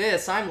I eat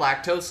this. I'm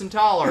lactose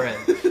intolerant."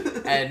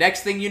 And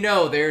next thing you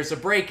know, there's a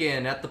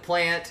break-in at the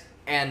plant,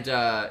 and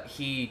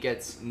he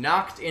gets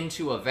knocked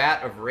into a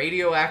vat of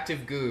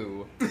radioactive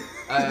goo.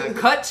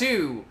 Cut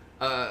to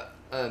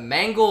a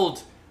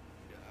mangled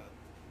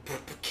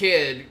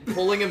kid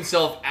pulling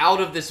himself out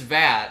of this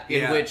vat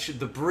in which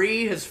the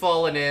brie has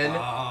fallen in,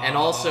 and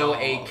also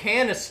a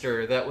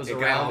canister that was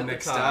around at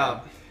the time.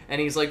 Up.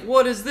 And he's like,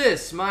 "What is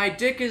this? My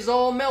dick is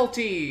all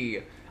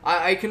melty.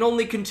 I can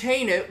only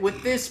contain it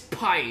with this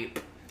pipe."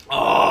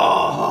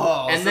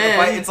 Oh, and so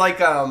then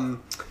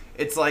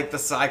it's like the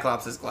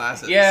Cyclops'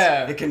 glasses.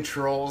 Yeah, it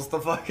controls the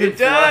fucking. It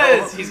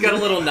does. Flow. He's got a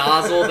little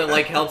nozzle that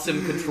like helps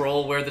him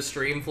control where the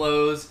stream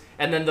flows.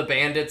 And then the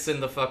bandits in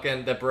the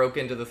fucking that broke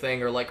into the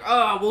thing are like,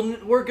 "Oh, well,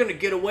 we're gonna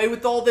get away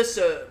with all this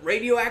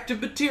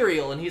radioactive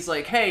material." And he's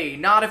like, "Hey,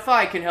 not if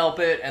I can help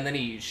it." And then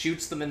he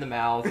shoots them in the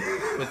mouth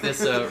with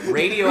this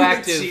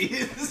radioactive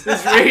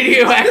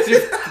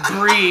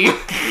brie.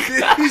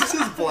 He's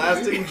just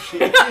blasting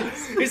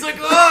cheese. He's like,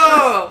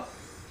 "Oh!"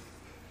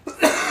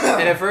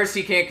 And at first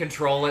he can't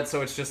control it,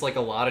 so it's just like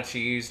a lot of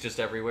cheese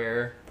just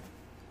everywhere.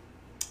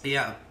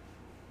 Yeah.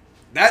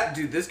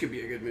 This could be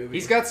a good movie.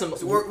 He's got some.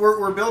 So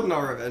we're building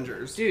our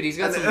Avengers, dude. He's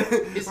got some.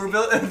 We're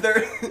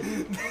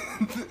building.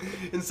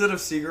 Instead of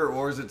Secret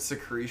Wars, it's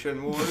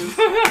Secretion Wars.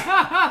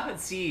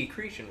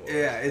 Secretion Wars.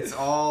 Yeah, it's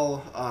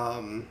all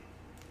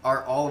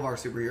all of our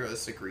superheroes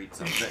secrete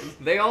something.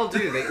 They all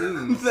do. They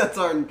ooze. That's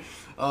our.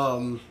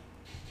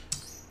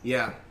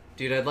 Yeah.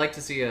 Dude, I'd like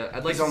to see a.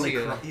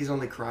 He's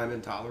only crime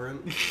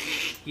intolerant.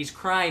 He's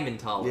crime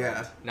intolerant.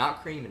 Yeah.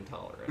 Not cream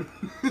intolerant.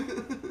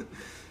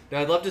 No,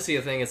 I'd love to see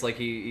a thing. It's like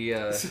he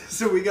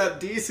So we got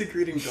D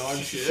secreting dog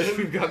shit.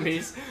 We've got me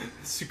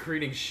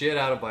secreting shit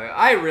out of my.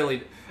 I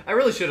really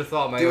should have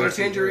thought my. Do you want to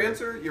change your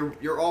answer?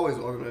 You're always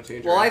welcome to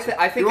change. Well, your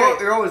I think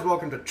you're always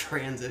welcome to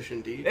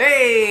transition, D.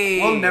 Hey.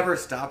 We'll never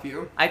stop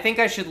you. I think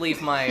I should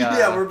leave my.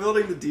 Yeah, we're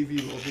building the DV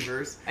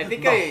multiverse. I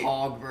think the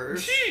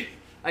Hogverse.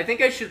 I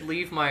think I should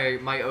leave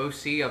my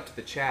OC up to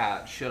the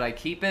chat. Should I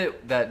keep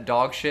it that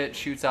dog shit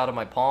shoots out of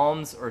my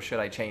palms, or should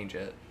I change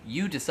it?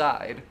 You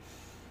decide.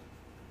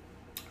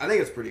 I think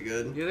it's pretty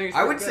good. You think it's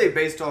I would pretty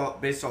say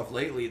based off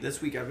lately,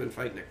 this week I've been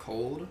fighting a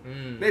cold.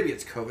 Maybe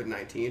it's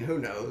COVID-19. Who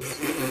knows?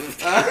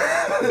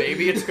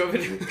 Maybe it's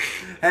COVID.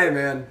 Hey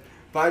man,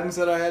 Biden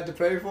said I had to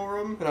pay for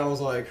them, and I was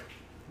like,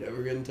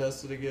 never getting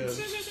tested again.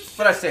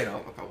 But I stayed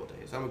home a couple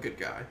days. I'm a good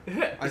guy.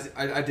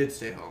 I did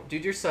stay home.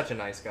 Dude, you're such a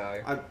nice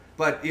guy.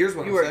 But here's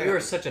what you I'm saying. You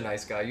are such a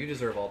nice guy. You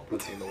deserve all the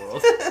pussy in the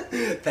world.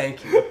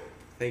 Thank you.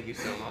 Thank you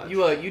so much.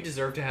 You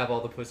deserve to have all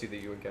the pussy that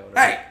you encounter.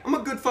 Hey, I'm a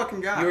good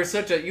fucking guy. You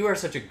are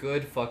such a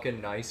good fucking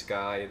nice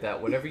guy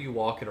that whenever you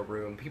walk in a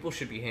room, people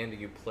should be handing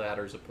you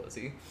platters of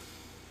pussy.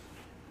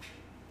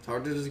 It's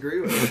hard to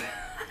disagree with.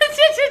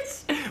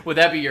 Would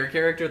that be your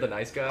character, the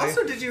nice guy?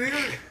 Also, did you hear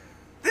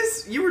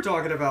this? You were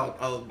talking about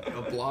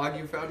a blog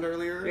you found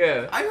earlier.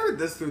 Yeah. I heard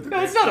this through the. No,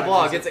 it's not a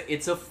blog.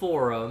 It's a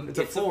forum. It's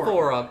a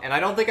forum, and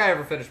I don't think I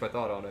ever finished my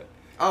thought on it.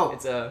 Oh,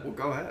 it's a. Well,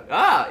 go ahead.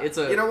 It's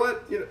a. You know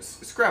what?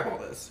 Scrap all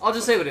this. I'll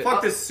just say what it is.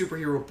 Fuck this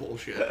superhero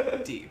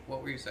bullshit. D,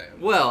 what were you saying?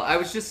 Well, I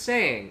was just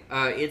saying.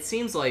 It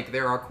seems like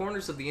there are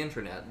corners of the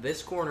internet.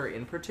 This corner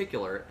in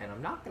particular, and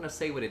I'm not gonna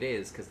say what it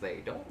is because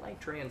they don't like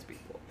trans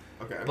people.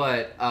 Okay.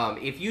 But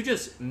if you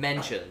just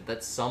mention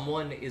that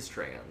someone is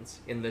trans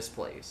in this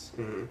place,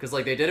 because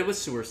like they did it with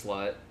Sewer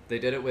Slut, they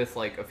did it with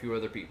like a few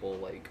other people,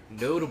 like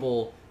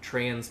notable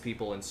trans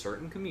people in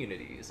certain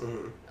communities.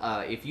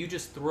 If you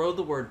just throw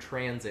the word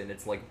trans in,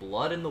 it's like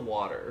blood in the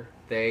water.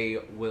 They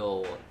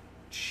will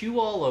chew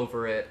all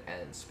over it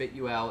and spit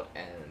you out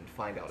and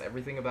find out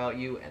everything about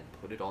you and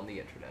put it on the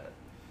internet.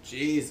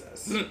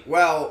 Jesus.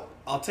 Well,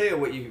 I'll tell you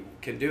what you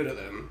can do to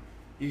them.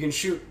 You can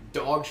shoot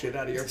dog shit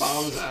out of your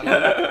bombs at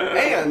them.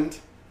 And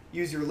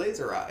use your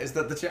laser eyes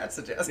that the chat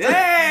suggested.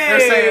 Hey!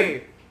 They're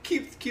saying,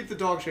 keep the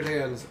dog shit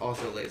hands,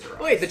 also laser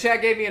eyes. Wait, the chat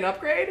gave me an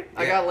upgrade? Yeah.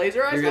 I got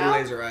laser eyes You're now?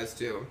 getting laser eyes,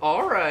 too.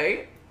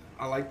 Alright.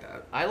 I like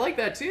that. I like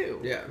that,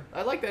 too. Yeah.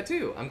 I like that,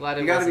 too. I'm glad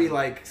it You gotta be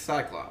like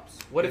Cyclops.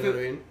 What if you know it...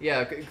 what I mean?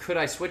 Yeah, could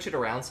I switch it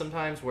around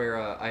sometimes where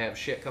I have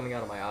shit coming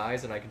out of my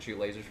eyes and I can shoot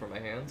lasers from my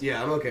hands?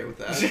 Yeah, I'm okay with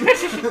that.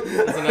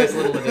 That's a nice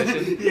little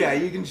addition. Yeah,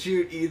 you can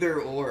shoot either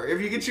or.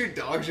 If you can shoot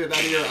dog shit out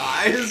of your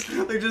eyes,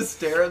 like just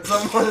stare at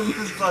someone and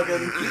just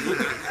fucking...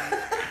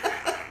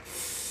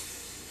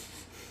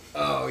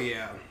 Oh,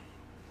 yeah.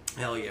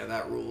 Hell yeah,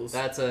 that rules.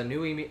 That's a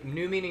new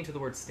meaning to the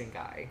word stink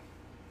eye.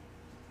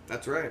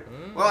 That's right.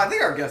 Well, I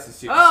think our guest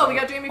is here. Oh, we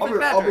got Jamie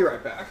Fitzpatrick. I'll be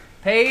right back.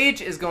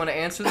 Paige is going to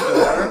answer the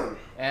door,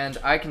 and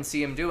I can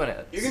see him doing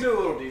it. You can do a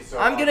little D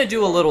soapbox. I'm going to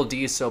do a little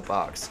D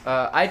soapbox.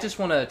 I just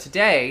want to,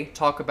 today,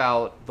 talk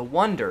about the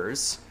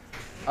wonders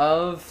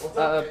of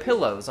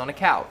pillows on a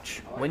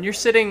couch. When you're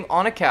sitting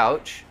on a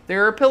couch,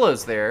 there are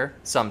pillows there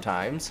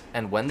sometimes,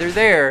 and when they're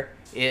there,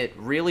 it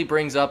really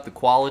brings up the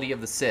quality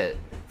of the sit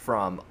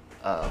from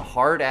a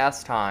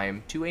hard-ass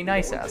time to a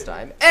nice-ass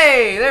time.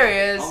 Hey, there he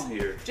is. I'm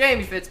here.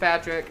 Jamie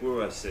Fitzpatrick. Where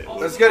do I sit?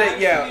 Let's get it.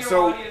 Yeah.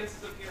 So.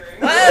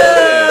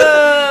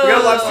 Oh! We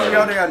got a live studio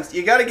audience.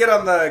 You gotta get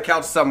on the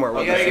couch somewhere.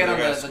 You gotta get on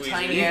the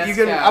tiny-ass You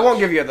can. couch. I won't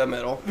give you the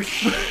middle.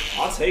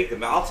 I'll take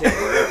them. I'll take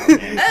wherever.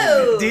 Man.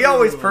 Oh! Do you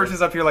always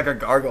perches up here like a I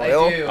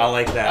gargoyle? do. I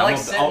like that. I like I'm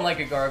a- sitting like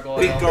a gargoyle.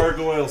 Big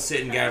gargoyle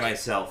sitting guy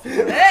myself.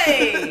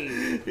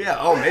 Hey! Yeah.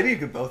 Oh, maybe you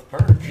could both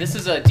perch. This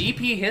is a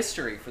DP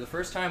history. For the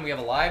first time, we have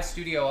a live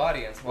studio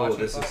audience Oh, watching.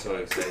 this is the so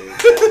podcast.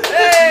 exciting.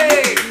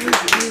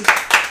 Hey!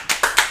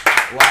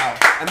 Wow.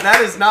 And that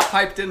is not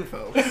piped in,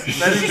 folks.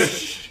 That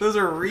is. Those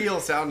are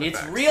real sound It's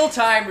effects.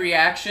 real-time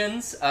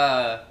reactions.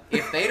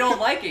 If they don't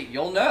like it,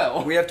 you'll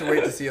know. We have to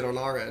wait to see it on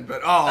our end,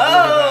 but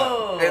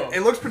Oh! look at that.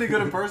 It looks pretty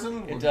good in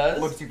person. It does?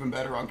 Looks even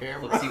better on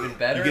camera. Looks even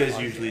better. You guys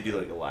on usually camera.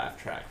 do like a laugh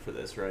track for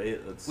this, right?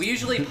 That's... We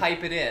usually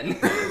pipe it in.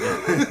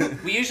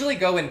 We usually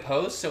go in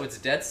post, so it's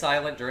dead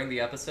silent during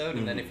the episode,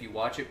 and then if you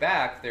watch it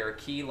back, there are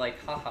key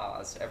like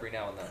ha-has every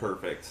now and then.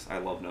 Perfect. I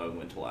love knowing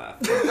when to laugh.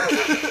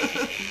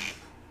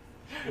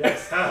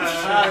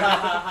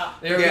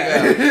 There we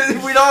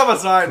go. We don't have a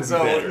sign,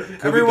 so better.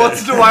 Could every be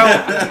once in better. a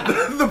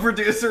while, the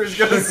producer is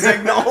going to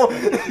signal,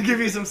 give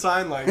you some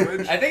sign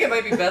language. I think it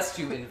might be best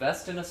to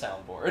invest in a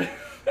soundboard.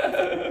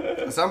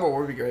 The soundboard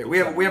would be great. We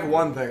have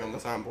one thing on the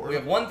soundboard. We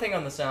have one thing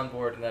on the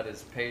soundboard, and that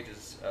is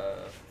Paige's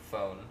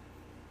phone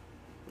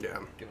Yeah.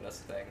 giving us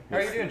a thing. How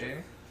are you doing,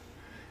 Jamie?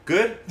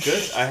 Good,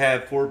 good. I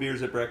had 4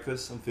 beers at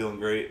breakfast. I'm feeling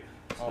great.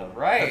 So, All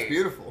right. That's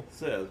beautiful.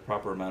 It's a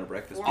proper amount of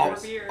breakfast Four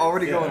beers. beers.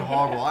 Already Yeah. going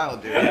hog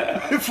wild, dude. Yeah.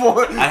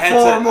 Four I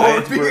had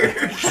more to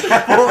beers.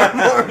 4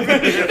 more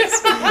beers.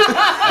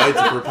 I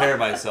had to prepare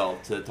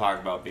myself to talk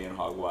about being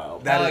hog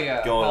wild. That Hell is-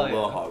 yeah. Going hell a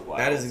little yeah. hog wild.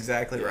 That is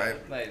exactly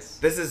right. Nice.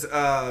 This is,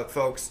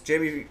 folks,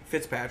 Jamie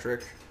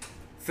Fitzpatrick,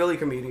 Philly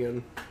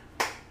comedian.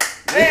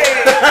 Hey!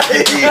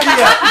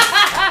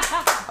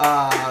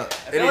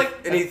 Any, like-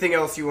 anything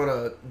else you want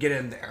to get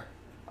in there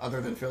other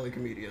than Philly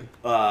comedian?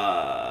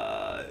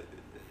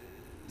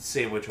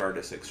 Sandwich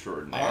artist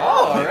extraordinaire.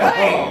 Oh, all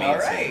right. Oh, All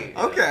right.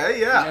 Okay,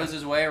 He yeah. knows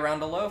his way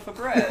around a loaf of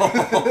bread.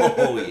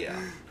 Oh yeah.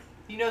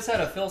 He knows how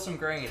to fill some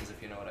grains,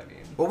 if you know what I mean.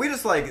 Well, we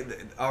just like,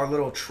 our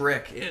little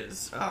trick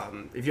is,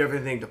 if you have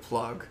anything to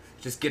plug,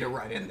 just get it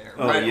right in there.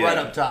 Oh, right, yeah. right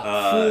up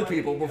top. Fool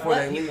people before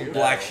let they people leave.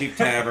 Black Sheep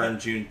Tavern,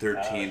 June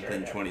 13th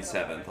and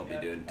 27th. I'll be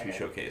doing 2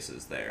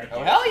 showcases there.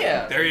 Oh, hell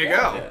yeah. There you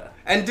go. Yeah.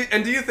 And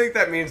do you think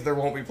that means there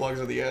won't be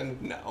plugs at the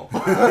end? No.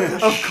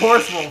 Of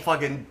course we'll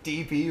fucking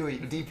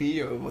DP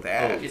you with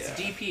ads. It's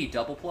DP,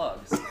 double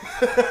plugs.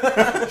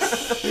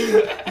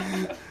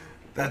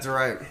 That's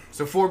right.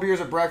 So 4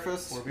 beers at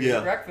breakfast?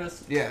 Yeah.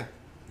 Breakfast. Yeah.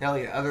 Hell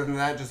yeah. Other than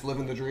that, just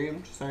living the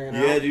dream, just hanging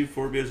out. Yeah, dude,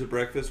 4 beers at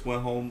breakfast,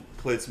 went home,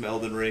 played some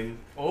Elden Ring.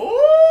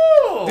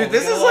 Oh! Dude,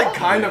 this is like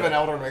kind of an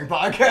Elden Ring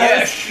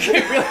podcast.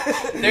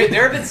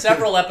 There have been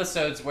several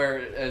episodes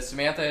where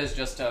Samantha has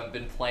just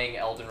been playing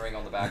Elden Ring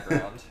on the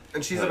background.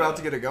 And she's about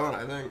to get it going,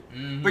 I think.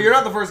 Mhm. But you're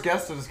not the first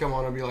guest to just come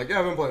on and be like, yeah,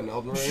 I've been playing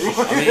Elden Ring.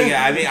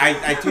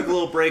 I took a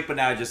little break, but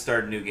now I just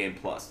started New Game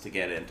Plus to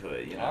get into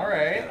it. You know. All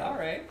right, You know. all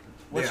right.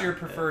 What's Yeah. your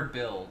preferred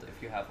build,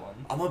 if you have one?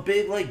 I'm a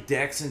big like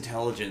Dex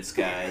intelligence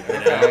guy. You know.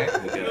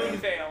 Okay. Moon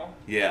Veil.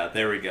 Yeah,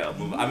 there we go.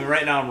 I mean,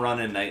 right now I'm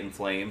running Night and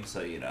Flame, so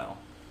you know,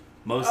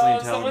 mostly Oh,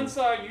 intelligence. someone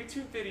saw a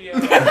YouTube video.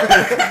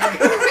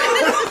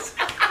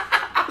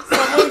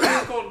 Someone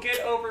googled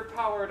 "get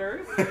overpowered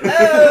Earth."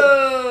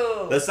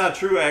 Oh! That's not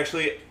true,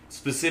 actually.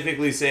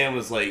 Specifically, Sam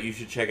was like, "You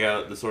should check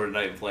out the Sword of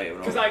Night and Flame." And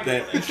 'Cause was like,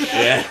 I googled it.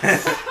 yeah.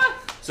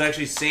 So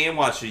actually, Sam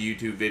watched a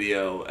YouTube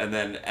video, and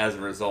then as a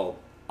result,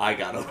 I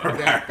got over.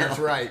 That's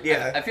right,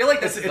 yeah. I feel like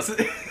this It's, is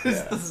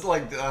this is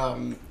like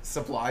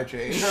supply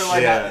chain, or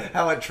like Yeah.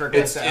 how it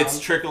trickles down. It's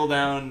trickle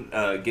down.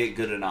 Get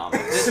good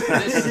economics.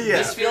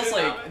 Yeah.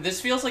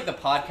 this feels like the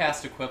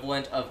podcast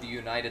equivalent of the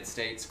United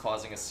States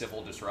causing a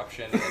civil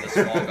disruption in a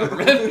small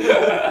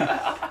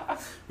government.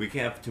 We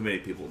can't have too many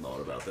people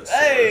knowing about this.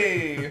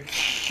 Hey!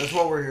 That's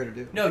what we're here to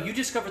do. No, you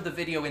discovered the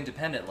video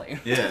independently.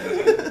 Yeah.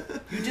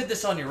 You did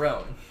this on your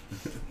own.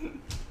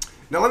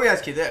 Now let me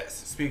ask you this.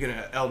 Speaking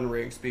of Elden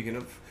Ring, speaking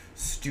of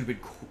stupid,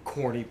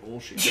 corny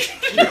bullshit.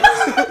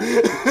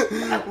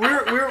 we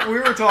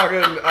were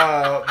talking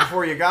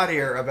before you got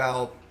here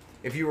about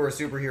if you were a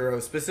superhero,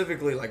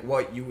 specifically like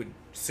what you would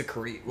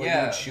secrete, what you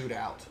Yeah. would shoot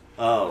out.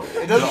 Oh,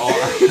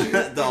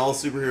 doesn't- the all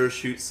superheroes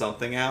shoot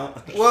something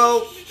out.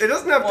 Well, it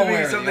doesn't have to One way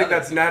be or the something other.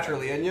 that's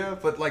naturally in you,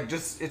 but like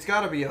just it's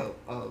got to be a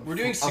We're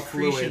doing a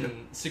fluid.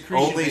 secretion.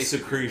 Only based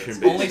secretion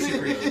secrets. Only based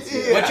secretion.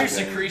 secrets. What's your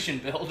Okay. secretion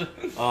build?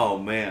 Oh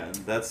man,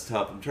 that's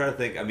tough. I'm trying to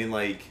think. I mean,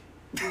 like,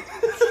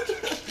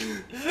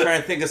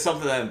 trying to think of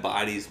something that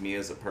embodies me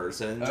as a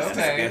person. And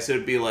Okay. I guess it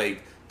would be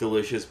like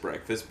delicious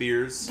breakfast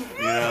beers.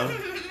 You know,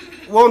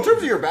 Well, in terms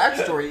of your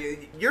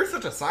backstory, you're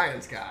such a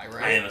science guy,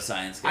 right? I am a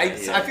science guy. I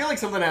yeah. feel like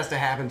something has to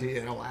happen to you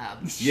in a lab.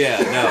 Yeah,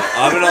 no,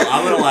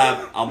 I'm in a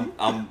lab.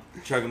 I'm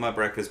chugging my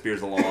breakfast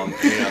beers along.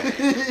 You know,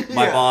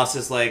 my Yeah. boss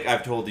is like,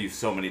 I've told you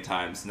so many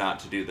times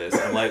not to do this.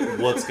 I'm like,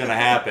 what's gonna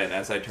happen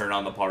as I turn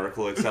on the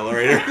particle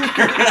accelerator?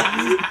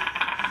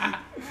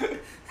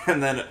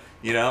 And then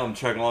You know, I'm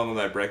chugging along with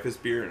my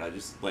breakfast beer, and I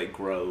just like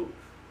grow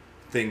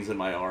things in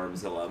my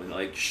arms that allow me to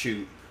like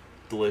shoot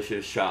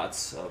delicious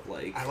shots of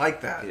like. I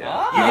like that.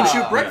 Yeah. You can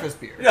shoot breakfast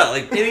beer. Yeah,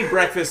 like any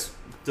breakfast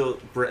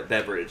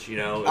beverage, you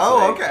know. It's Oh,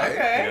 like,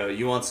 okay. You know,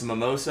 you want some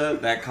mimosa?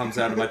 That comes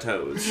out of my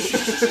toes.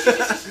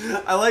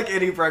 I like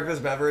any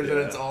breakfast beverage, and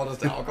it's all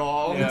just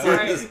alcohol. Yeah. It's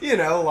like, you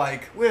know,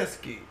 like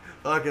whiskey,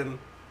 fucking.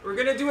 We're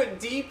gonna do it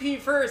DP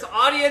first.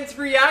 Audience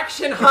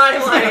reaction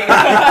highlight.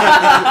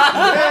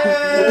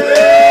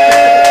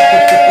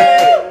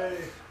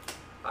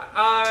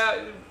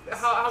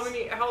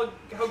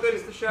 How good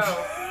is the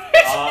show?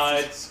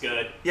 It's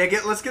good. Yeah,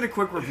 let's get a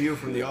quick review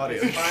from the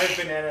audience. 5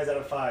 bananas out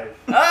of 5.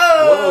 Oh!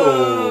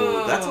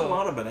 Whoa, that's a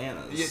lot of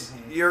bananas.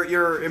 Your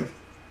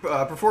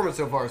performance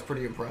so far is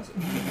pretty impressive.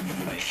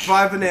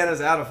 5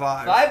 bananas out of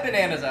 5. 5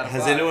 bananas out of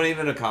 5. Has anyone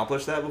even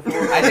accomplished that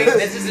before? I think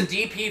this is a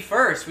DP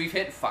first. We've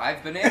hit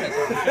 5 bananas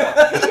on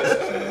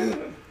the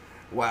show.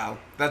 Wow,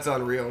 that's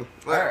unreal.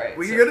 All right,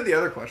 we can so- go to the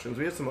other questions.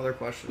 We had some other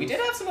questions. We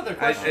did have some other And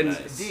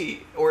questions.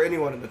 D, or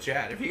anyone in the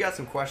chat, if you got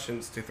some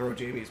questions to throw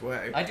Jamie's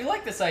way. I do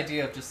like this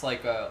idea of just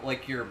like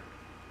your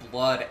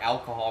blood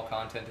alcohol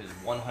content is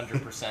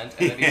 100%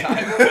 at any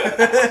time.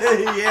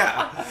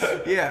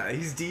 yeah,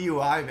 he's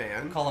DUI,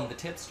 man. Call him the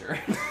tipster.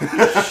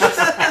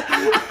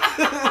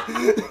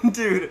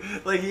 Dude,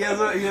 like he has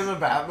a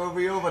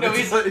Batmobile, but No,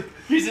 it's like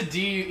he's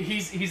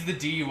the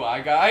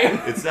DUI guy.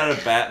 It's not a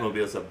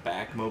Batmobile, it's a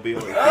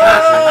Backmobile.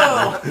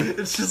 Oh!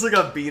 it's just like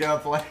a beat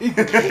up like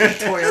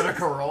Toyota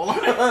Corolla.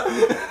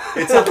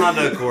 It's a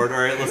Honda Accord,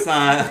 alright? Let's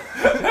not.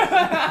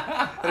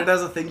 And it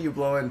has a thing you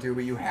blow into,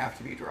 but you have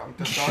to be drunk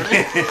to start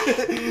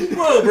it.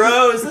 Whoa,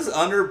 bro, is this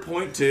under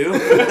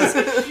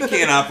 0.2? You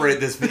can't operate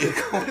this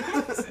vehicle.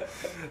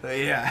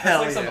 Yeah, It's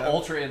hell like some yeah.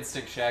 ultra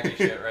instinct shaggy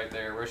shit right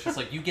there, where it's just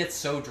like you get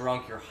so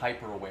drunk you're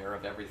hyper aware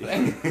of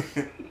everything.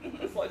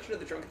 Legend of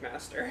the Drunk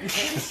Master.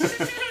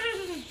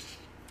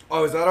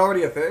 Oh, is that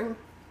already a thing?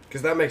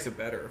 Because that makes it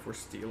better if we're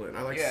stealing.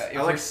 I like. Yeah, if I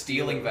we're like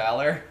stealing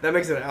valor. That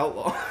makes it an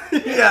outlaw.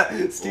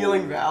 Yeah,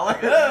 stealing valor.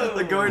 Whoa.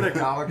 Like going to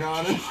Comic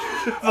Con and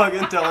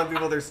fucking telling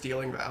people they're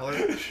stealing valor.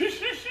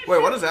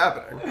 Wait, what is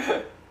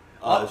happening?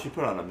 She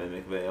put on a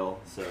mimic veil,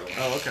 so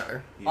Oh, okay.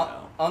 you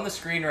know. On the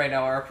screen right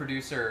now, our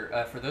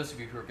producer, for those of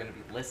you who are going to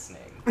be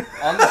listening,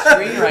 on the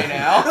screen right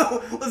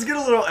now, Let's get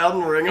a little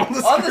Elden Ring on the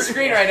screen. on the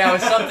screen right now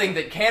is something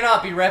that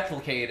cannot be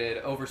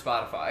replicated over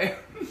Spotify.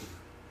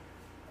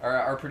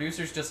 Our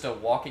producer's just a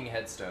walking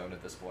headstone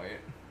at this point.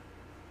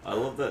 I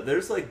love that.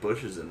 There's like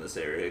bushes in this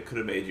area. It could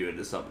have made you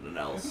into something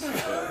else.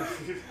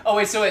 Oh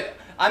wait, so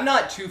I'm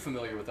not too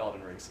familiar with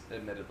Elden Rings,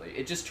 admittedly.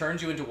 It just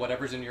turns you into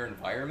whatever's in your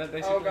environment,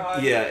 basically. Oh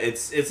god. Yeah,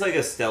 it's like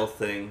a stealth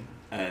thing,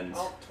 and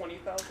All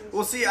 20,000.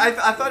 Well, see, I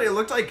thought it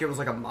looked like it was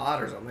like a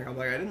mod or something. I'm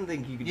like, I didn't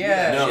think you could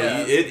Yeah. do that.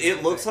 no, yeah.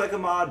 it looks like a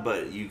mod,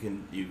 but you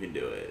can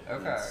do it.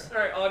 Okay. It's- All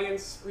right,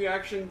 audience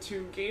reaction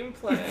to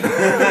gameplay.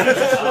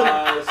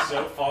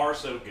 So far,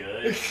 so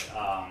good.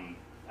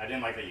 I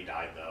didn't like that you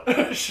died, though.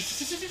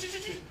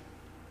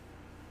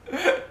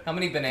 How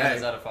many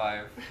bananas Hey. out of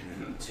 5?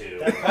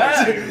 2.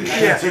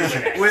 Yeah,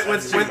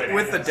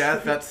 with the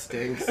death, that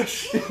stinks.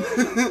 This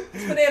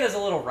banana's a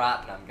little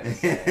rotten, I'm gonna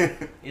say.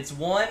 It's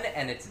 1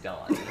 and it's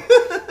done.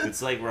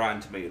 It's like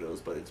Rotten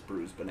Tomatoes, but it's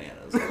bruised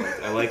bananas.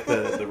 I like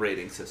the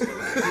rating system.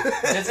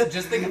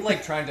 Just think of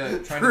like trying to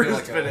do Bruised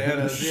like a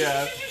bananas,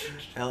 yeah.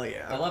 Hell I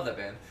yeah. love that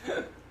band.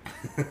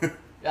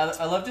 Yeah,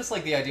 I love just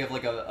like the idea of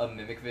like a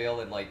mimic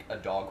veil in like a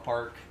dog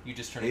park. You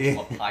just turn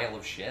into a pile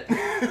of shit.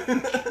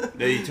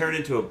 No, you turn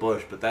into a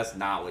bush, but that's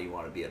not what you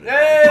want to be in a dog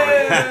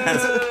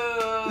park.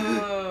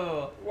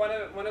 Oh!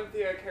 One of the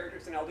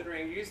characters in Elden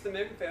Ring used the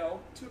mimic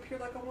veil to appear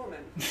like a woman.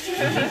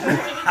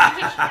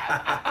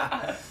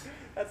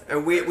 That's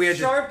And we had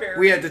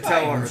Strawberry to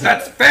tell her fight.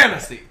 that's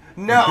fantasy.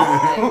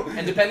 No.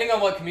 And depending on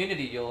what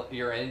community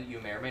you're in, you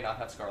may or may not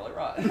have Scarlet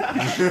Rot.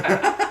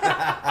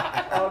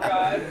 Oh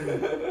god.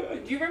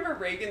 Do you remember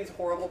Reagan's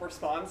horrible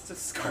response to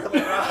Scarlet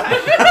Rot?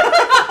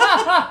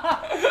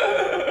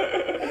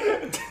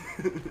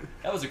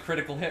 That was a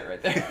critical hit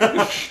right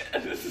there.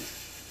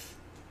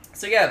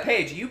 So yeah,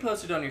 Paige, you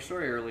posted on your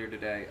story earlier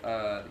today.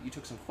 You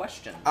took some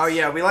questions. Oh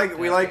yeah, we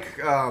like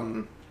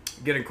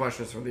getting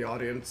questions from the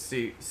audience.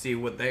 See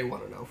what they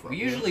want to know from. We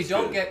you. usually It's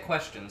don't good. get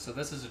questions, so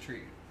this is a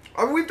treat.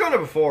 I mean, we've done it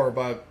before,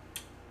 but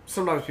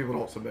sometimes people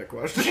don't submit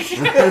questions.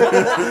 It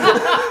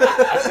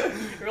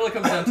really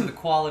comes down to the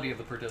quality of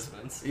the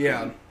participants.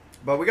 Yeah,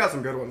 but we got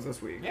some good ones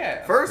this week.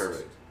 Yeah. First,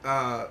 Perfect.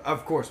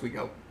 of course we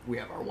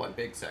have our one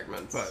big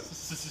segment, but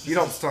you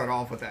don't start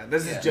off with that.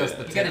 This Yeah. is just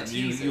You the gotta tip.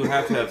 tease You it.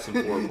 have to have some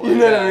foreplay. You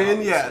know what I Yeah,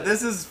 mean? Yeah, obviously.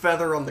 this is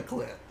feather on the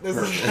clit. This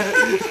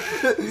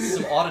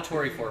Some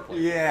auditory foreplay.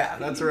 is. Yeah,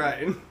 that's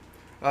right.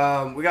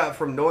 We got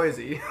from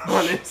Noisy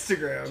on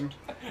Instagram.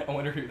 I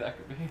wonder who that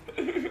could be.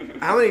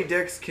 How many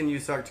dicks can you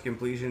suck to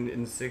completion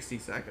in 60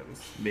 seconds?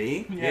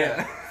 Me?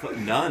 Yeah.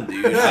 None,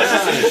 dude.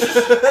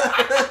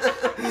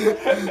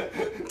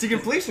 To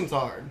completion's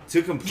hard.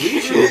 To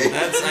completion. If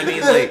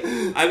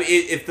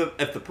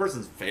the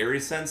person's very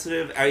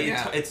sensitive,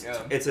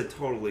 it's a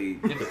totally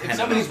If dependent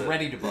somebody's on the-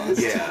 ready to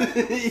bust. Yeah.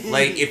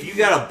 Like, if you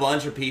got a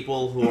bunch of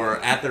people who are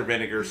at their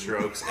vinegar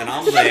strokes, and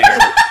I'm there,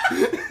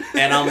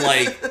 and I'm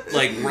like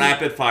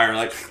rapid fire,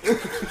 like,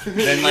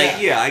 then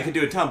I could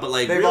do a ton. But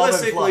like They've all been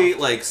realistically,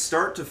 fluffed. like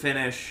start to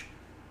finish,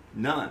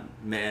 none,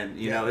 man.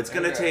 You know, it's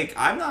gonna take.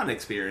 I'm not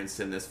experienced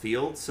in this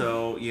field,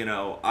 so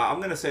I'm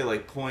gonna say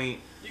like point.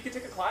 You could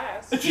take a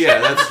class. Yeah,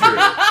 that's true.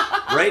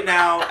 Right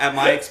now, at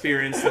my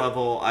experience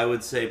level, I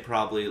would say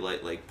probably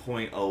like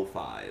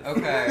 0.05.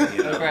 Okay.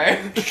 You know?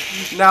 Okay.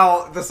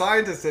 Now, the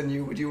scientist in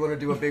you, would you want to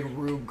do a big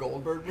Rube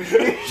Goldberg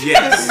machine?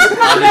 Yes.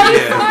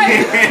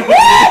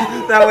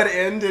 That would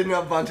end in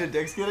a bunch of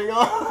dicks getting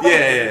off?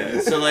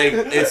 Yeah. So like,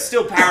 it's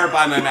still powered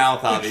by my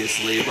mouth,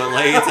 obviously, but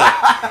like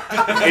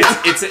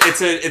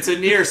it's a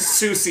near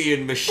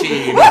Seussian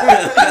machine.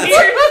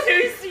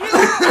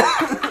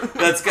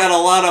 That's got a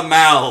lot of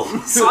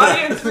mouths.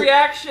 Audience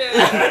reaction.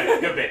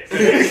 Alright, good bit. Good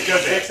bit.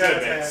 Good bit. Good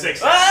bit.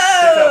 6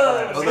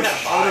 out of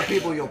 5. Other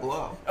people you'll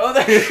blow. Oh,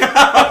 that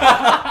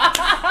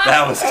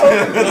That was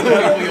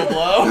people you'll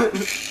blow.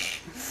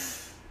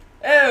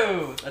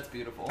 Oh, that's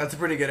beautiful. That's a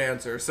pretty good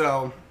answer.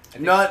 So,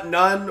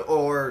 none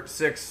or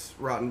 6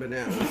 rotten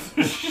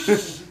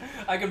bananas.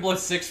 I can blow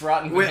 6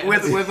 rotten with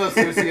bananas. a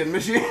Seussian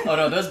machine. Oh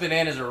no, those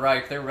bananas are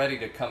ripe. They're ready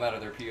to come out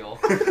of their peel.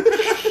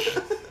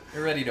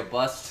 They're ready to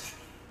bust.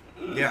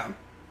 Yeah.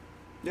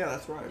 Yeah,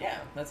 that's right. Yeah,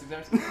 that's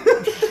exactly.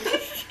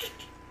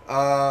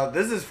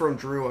 This is from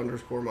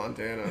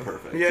Drew_Montana.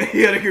 Perfect. Yeah,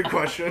 he had a good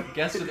question.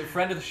 Guest of the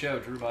friend of the show,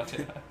 Drew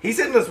Montana. He's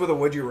hitting us with a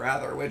would you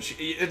rather, which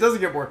it doesn't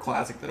get more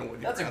classic than a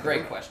would you That's rather. a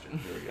great question.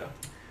 Here we go.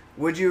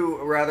 Would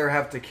you rather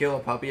have to kill a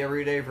puppy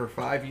every day for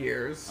 5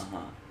 years,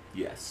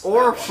 Yes.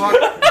 or fuck,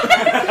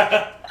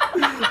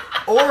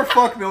 or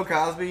fuck Bill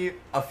Cosby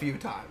a few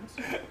times?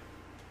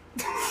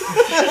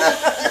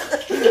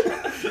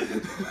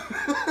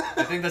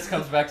 I think this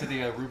comes back to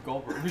the Rube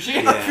Goldberg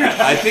machine. Yeah,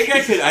 I think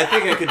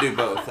I could do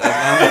both.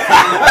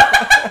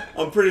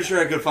 I'm pretty sure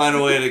I could find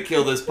a way to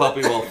kill this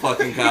puppy while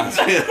fucking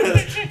Cosby.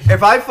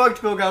 If I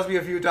fucked Bill Cosby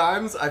a few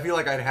times, I feel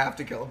like I'd have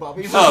to kill a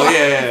puppy. For Oh, five-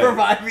 yeah. For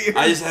 5 years.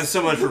 I just have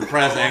so much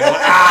repressed anger.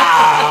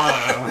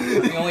 Ah!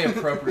 The only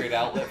appropriate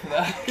outlet for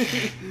that.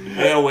 I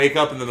gotta wake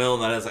up in the middle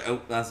of the night. I was like,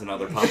 oh, that's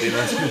another puppy.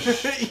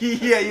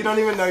 Yeah, you don't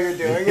even know you're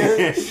doing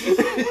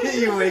it.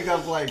 You wake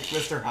up like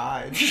Mr.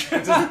 Hyde. It's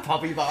just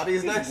puppy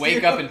bodies next to you.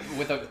 Wake up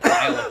with a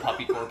pile of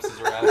puppy corpses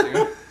around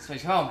you. It's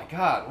like, oh my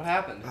god, what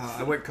happened?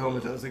 I went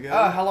comatose again.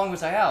 Oh, how long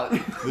was I out?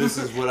 This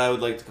is what I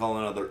would like to call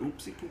another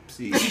oopsie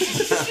poopsie.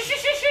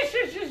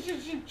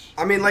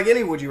 I mean, like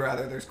any would you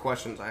rather, there's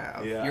questions I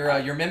have. Yeah.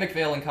 Your mimic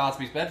veil in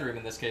Cosby's bedroom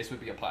in this case would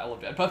be a pile of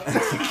dead puppies.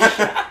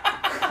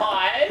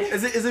 God.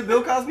 Is it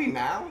Bill Cosby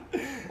now?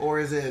 Or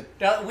is it...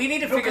 Now, we need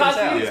to Bill figure this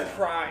Cosby out. is Yeah.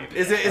 prime.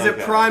 Is it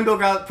Okay. prime Bill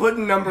Cosby?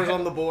 Putting numbers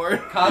on the board.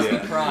 Cosby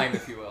Yeah. Prime,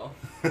 if you will.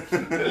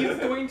 He's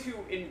going to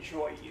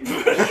enjoy you.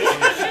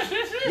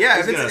 Yeah,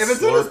 He's if gonna it's in his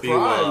slurp you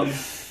up. prime,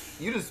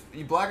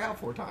 you black out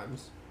 4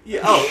 times.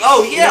 Yeah.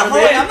 Oh yeah. You know what I Boy,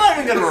 mean? I'm not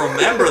even gonna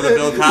remember the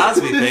Bill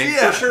Cosby thing.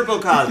 Yeah. For sure, Bill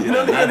Cosby. You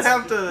don't even That's-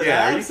 have to.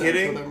 Yeah. Are have you sex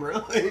kidding? with him,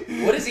 really.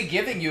 What is he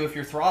giving you if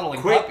you're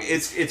throttling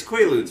puppies? It's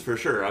Quaaludes for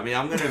sure. I mean,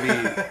 I'm gonna be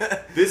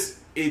this.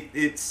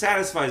 It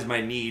satisfies my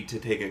need to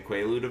take a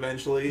Quaalude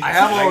eventually. I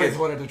have I always get-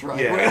 wanted to try.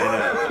 Yeah,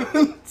 Quaaludes. I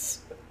know.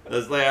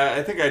 It's like,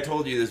 I think I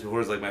told you this before.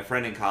 It's like my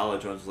friend in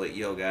college once was like,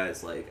 "Yo,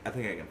 guys, like I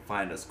think I can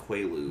find us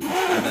Quaaludes."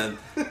 And then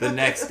the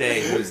next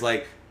day he was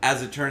like,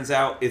 "As it turns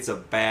out, it's a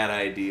bad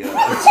idea."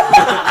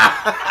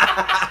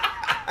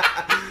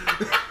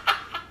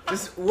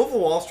 Just Wolf of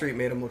Wall Street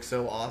made him look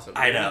so awesome.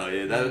 I know.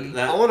 Yeah,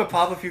 that I want to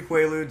pop a few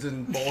Quaaludes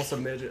and bowl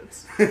some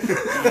midgets.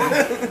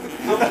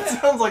 That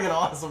sounds like an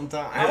awesome I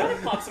time. want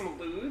to pop some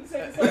lewds.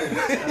 I just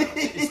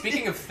like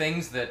Speaking of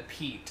things that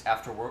peaked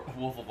after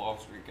Wolf of Wall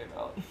Street came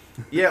out.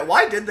 Yeah,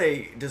 why did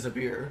they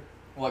disappear?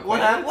 What What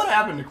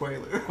happened to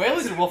Quaalude?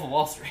 Quaaludes and Wolf of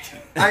Wall Street.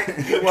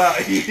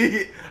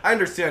 I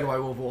understand why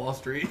Wolf of Wall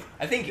Street.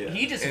 I think Yeah.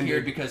 he disappeared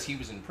Ended. because he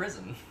was in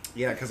prison.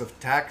 Yeah, because of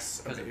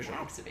tax Because of evasion.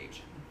 tax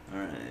evasion.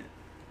 All right.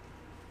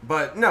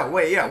 But no,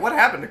 wait, yeah, what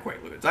happened to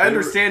Quaaludes? I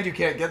understand you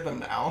can't get them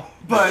now,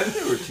 but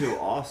They were too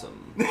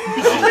awesome.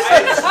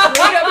 I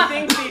straight up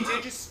think they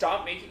did just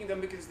stop making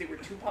them because they were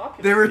too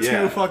popular. they were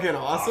Yeah. too fucking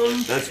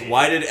awesome. That's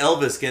why did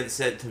Elvis get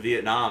sent to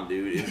Vietnam,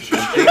 dude? If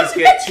things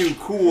get too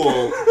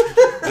cool,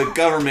 the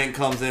government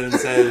comes in and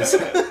says,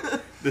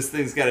 "This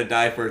thing's got to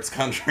die for its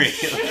country."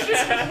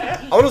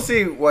 I want to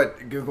see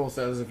what Google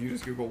says if you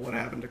just Google what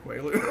happened to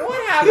Quaalude.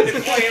 What happened to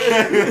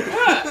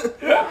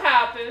Quaalude? What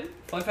happened?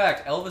 Fun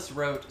fact, Elvis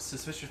wrote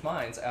Suspicious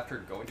Minds after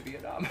going to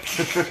Vietnam.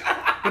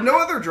 But no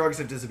other drugs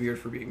have disappeared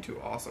for being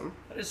too awesome.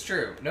 That is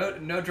true.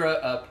 No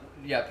drug.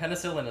 Yeah,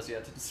 penicillin is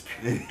yet to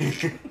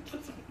disappear.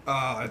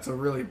 It's a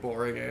really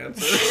boring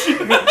answer.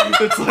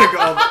 It's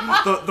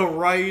like the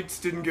rights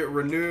didn't get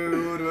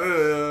renewed.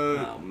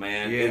 Oh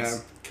man, Yeah.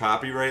 it's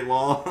copyright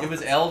law. It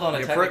was L'd on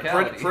a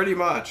technicality. Pretty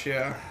much,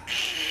 yeah.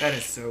 That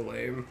is so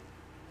lame.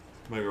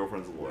 My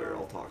girlfriend's a lawyer.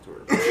 I'll talk to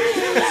her about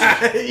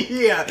it.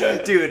 Yeah,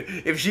 dude.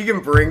 If she can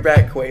bring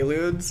back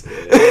Quaaludes,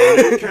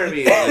 I'm trying to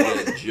be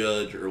like a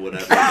judge or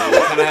whatever. But we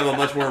kind of have a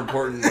much more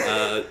important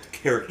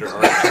character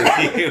arc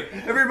for you.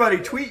 everybody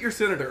tweet your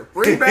senator.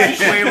 Bring back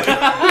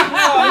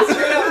Quaaludes.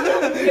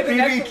 The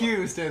next-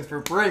 BBQ stands for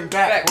Bring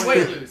Back Back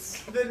way Quaaludes.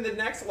 loose. Then the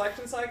next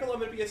election cycle, I'm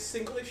gonna be a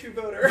single issue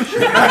voter.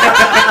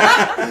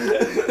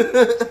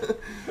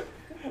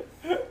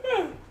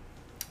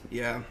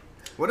 Yeah.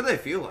 What do they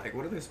feel like?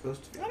 What are they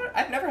supposed to feel?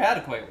 I've never had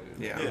a Quaalude.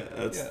 Yeah. Yeah,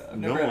 that's Yeah, I've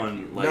no never had a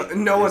one few. like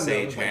No one this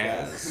age knows, I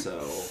has. guess.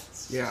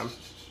 So Yeah.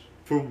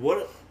 for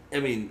what I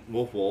mean,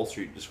 Wolf of Wall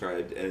Street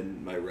described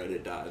in my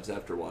Reddit dives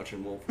after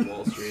watching Wolf of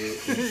Wall Street.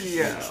 Yeah.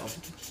 You know,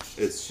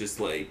 it's just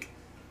like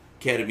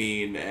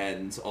ketamine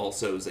and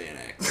also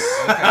Xanax.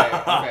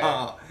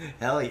 Okay.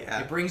 Hell yeah.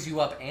 It brings you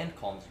up and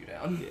calms you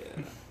down.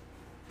 Yeah.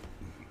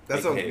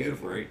 That sounds AKA a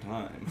beautiful. Great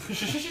time.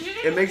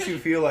 It makes you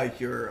feel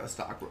like you're a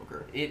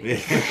stockbroker. It,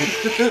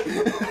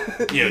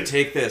 You know,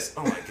 take this.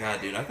 Oh my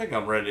god, dude! I think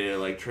I'm ready to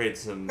like trade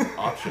some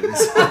options.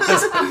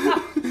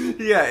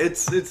 Yeah,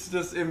 it's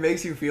just it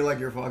makes you feel like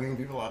you're fucking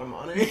people out of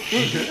money.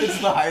 It's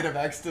the height of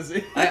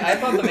ecstasy. I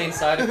thought the main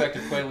side effect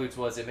of Quaaludes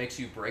was it makes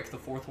you break the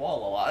fourth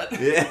wall a lot.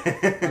 Yeah.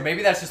 Or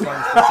maybe that's just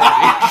Martin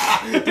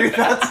Scorsese. Dude,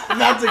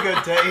 that's a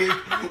good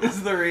take. This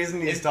is the reason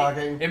he's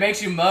talking. It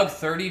makes you mug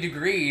 30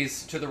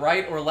 degrees to the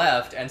right or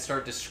left and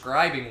start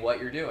describing what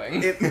you're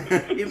doing.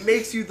 It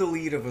makes you the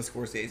lead of a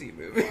Scorsese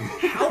movie.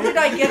 How did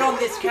I get on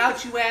this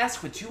couch, you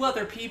ask, with two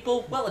other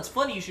people? Well, it's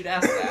funny you should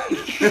ask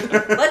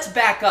that. Let's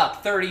back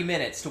up 30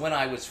 minutes to when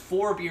I was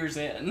 4 beers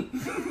in.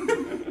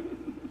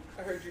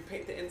 I heard you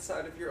paint the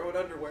inside of your own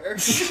underwear.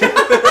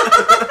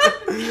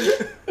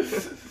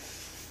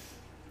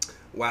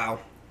 Wow.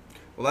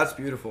 Well, that's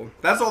beautiful.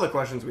 That's all the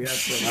questions we had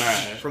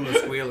Alright. from the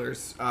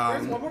squealers.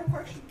 There's one more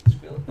question.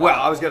 Well,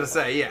 I was gonna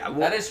say, yeah. Well,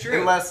 That is true.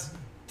 Unless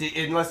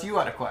you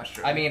had a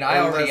question. I mean, I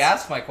already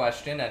Unless- asked my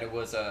question, and it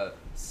was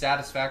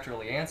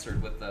satisfactorily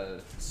answered with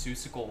the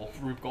Seussical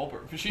Rube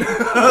Goldberg machine.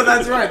 Oh,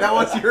 that's right. That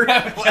was your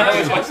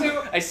question.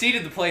 I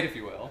ceded the plate, if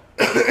you will.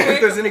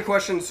 If there's any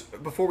questions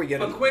before we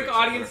get A into quick the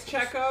audience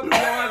checkup. You don't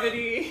have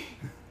any.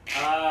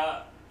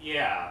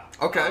 Yeah.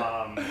 Okay.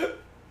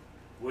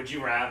 Would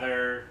you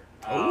rather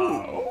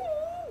Ooh.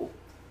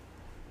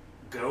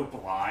 go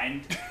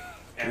blind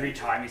every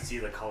time you see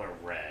the color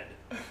red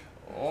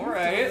All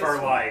right. for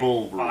like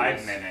Bull 5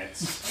 rules.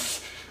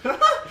 minutes,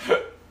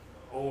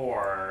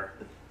 or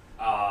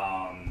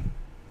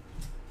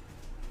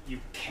you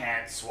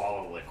can't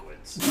swallow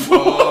liquids?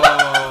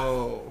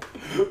 Whoa.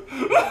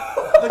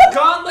 The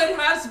gauntlet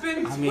has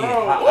been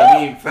thrown. I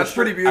mean, for That's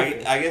pretty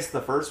beautiful. I guess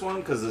the first one,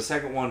 because the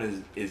second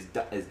one is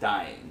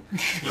dying. You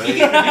Right?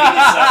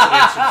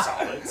 suffocate from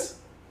solids.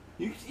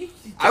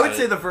 I would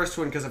say the first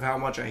one because of how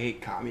much I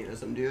hate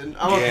communism, dude.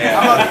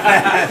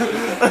 Yeah.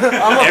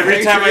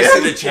 Every time I see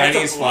the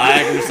Chinese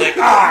flag, I'm just like,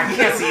 I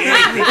can't see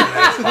anything for the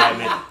next 5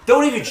 minutes.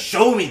 Don't even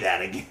show me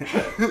that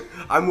again.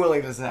 I'm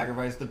willing to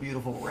sacrifice the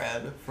beautiful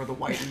red for the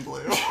white and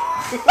blue.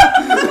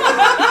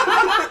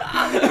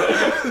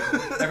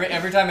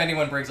 Every time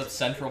anyone brings up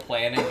central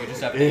planning, you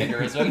just have an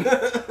aneurysm.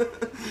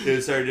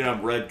 Dude, sorry, dude,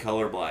 I'm red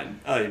colorblind.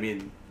 Oh, you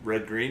mean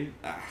red green?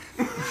 Ah.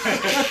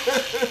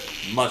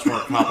 Much more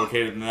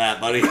complicated than that,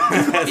 buddy.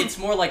 It's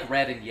more like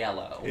red and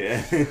yellow.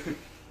 Yeah.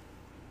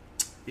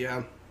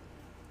 Yeah.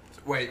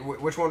 Wait,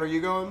 which one are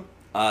you going?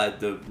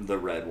 The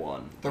red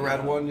one. The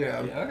red one, yeah.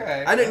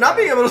 Okay. I did not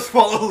being able to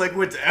swallow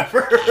liquids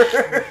ever.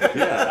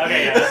 Yeah.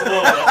 Okay, yeah, that's a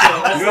little.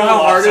 That's You know how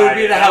hard it would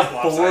be to have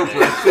That's 4 lopsided.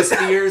 breakfast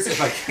beers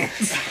if I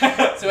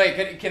can't? So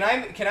wait, can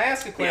I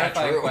ask a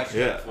clarifying true. question?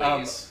 Yeah.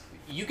 Please.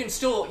 You can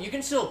still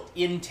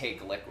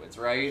intake liquids,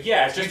 right?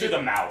 Yeah, it's just through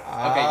the mouth.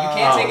 Okay, you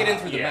can't take it in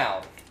through the Yeah.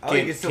 mouth. Oh,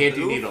 you can still Can't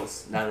do poop?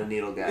 needles. Not a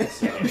needle guy.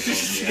 So, You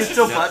can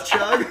still butt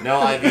chug? No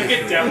You idea.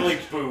 can definitely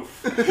boof.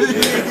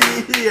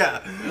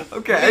 Yeah.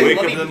 Okay. Wake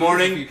Let up me in the prove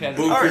morning, if you can. boop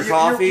All your right,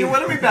 coffee. you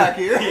wanted me back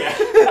here.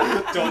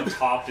 Yeah. Don't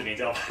talk to me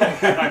till I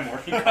have my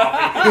morning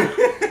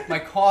coffee. My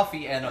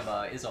coffee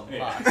enema is a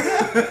must.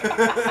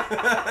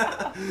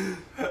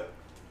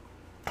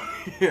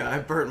 Yeah, I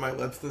burnt my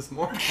lips this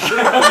morning.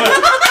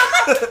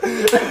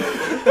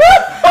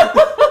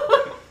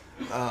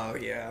 Oh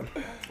yeah.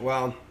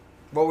 Well,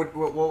 what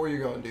were you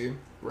going, dude?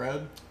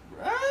 Red?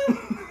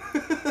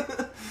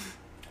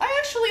 I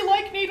actually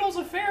like needles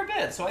a fair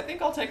bit, so I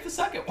think I'll take the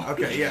second one.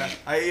 Okay, yeah.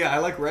 I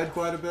like red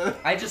quite a bit.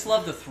 I just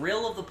love the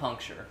thrill of the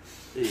puncture.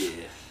 Yeah.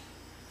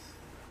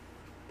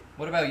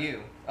 What about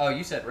you? Oh,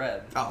 you said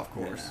red. Oh, of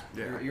course.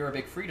 Yeah. You're a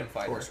big freedom Of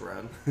fighter. course,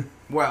 red.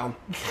 Well,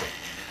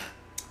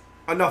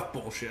 enough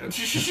bullshit.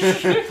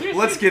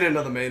 Let's get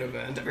into the main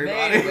event, everybody.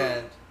 Main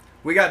event.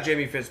 We got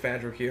Jamie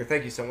Fitzpatrick here.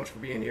 Thank you so much for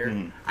being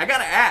here. I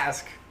gotta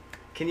ask,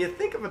 can you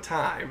think of a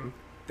time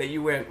that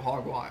you went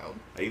hog wild?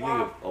 I can think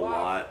of a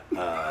lot.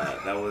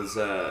 That was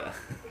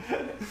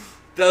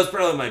That was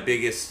probably my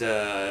biggest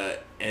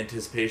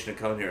anticipation of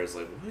coming here. I was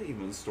like, what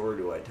even story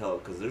do I tell?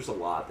 Because there's a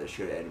lot that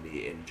should end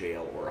me in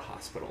jail or a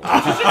hospital.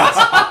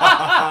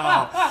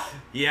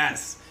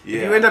 Yes. Yeah.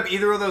 If you end up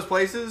either of those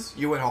places,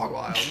 you went hog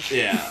wild.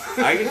 Yeah.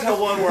 I can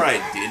tell one where I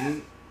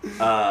didn't.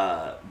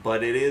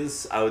 But it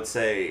is, I would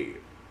say,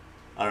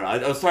 I don't know.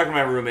 I was talking to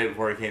my roommate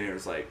before I came here. I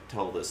was like,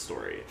 tell this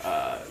story.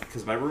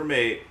 Because my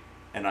roommate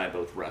and I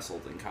both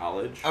wrestled in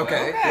college.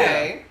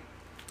 Okay.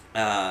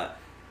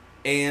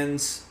 And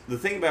the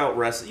thing about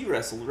wrestling, you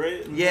wrestled,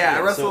 right? Yeah,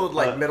 I wrestled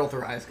middle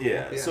through high school.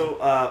 Yeah. So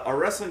our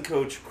wrestling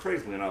coach,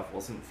 crazily enough,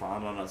 wasn't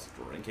fond on us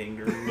drinking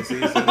during the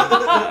season,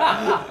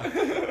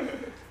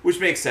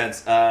 which makes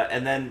sense.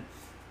 And then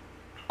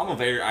I'm a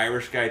very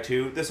Irish guy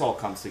too. This all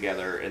comes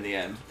together in the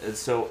end. And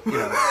so, you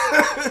know,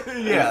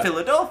 in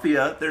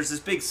Philadelphia, there's this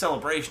big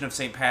celebration of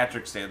St.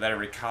 Patrick's Day that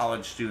every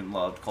college student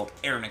loved called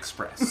Aaron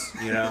Express.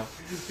 You know,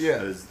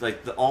 Yeah. it was like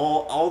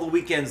all the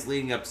weekends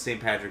leading up to St.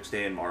 Patrick's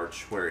Day in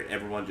March, where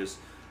everyone just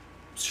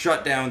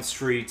shut down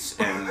streets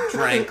and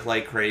drank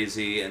like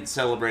crazy and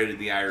celebrated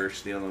the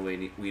Irish the only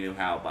way we knew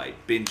how, by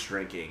binge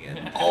drinking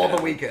and all the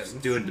weekends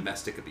doing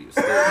domestic abuse.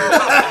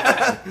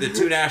 The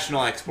two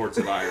national exports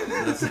of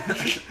Ireland. So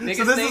this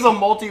is a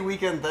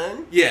multi-weekend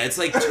thing? Yeah, it's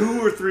like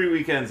 2 or 3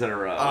 weekends in a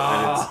row.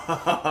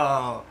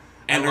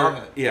 And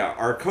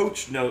our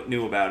coach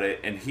knew about it,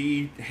 and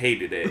he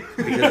hated it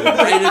because it was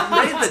right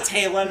at the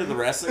tail end of the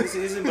wrestling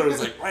season, but it was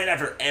like right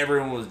after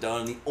everyone was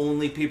done. The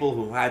only people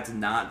who had to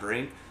not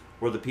drink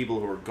were the people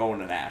who were going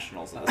to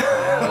nationals. And he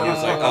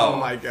was like, "Oh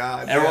my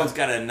god, everyone's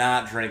got to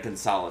not drink in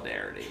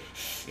solidarity,"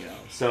 you know.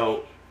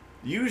 So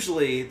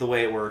usually the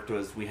way it worked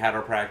was we had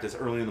our practice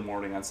early in the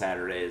morning on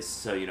Saturdays.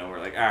 So, you know, we're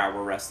like,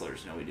 we're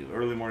wrestlers. You know, we do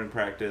early morning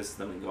practice,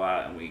 then we go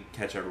out and we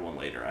catch everyone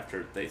later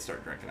after they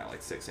start drinking at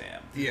like 6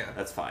 a.m. Yeah.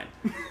 That's fine.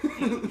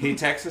 He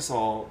texts us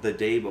all the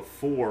day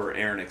before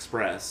Aaron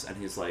Express, and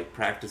he's like,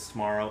 practice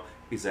tomorrow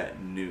is at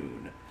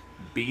noon.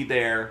 Be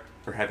there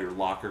or have your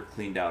locker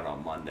cleaned out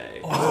on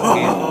Monday.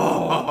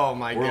 Oh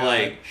my god. We're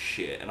like,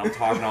 shit. And I'm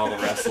talking to all the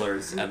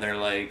wrestlers, and they're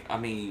like, I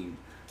mean,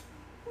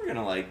 we're going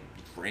to like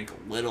drink a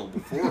little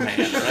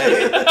beforehand,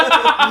 right?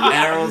 And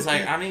everyone's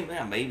like, I mean,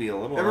 yeah, maybe a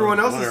little. Everyone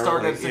else is whatever.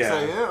 starting Like, at 6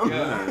 a.m.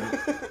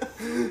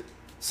 Yeah.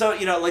 So,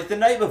 you know, like the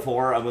night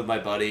before, I'm with my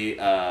buddy.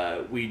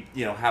 We,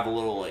 you know, have a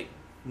little like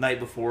night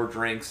before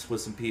drinks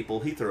with some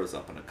people. He throws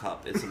up in a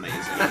cup. It's amazing.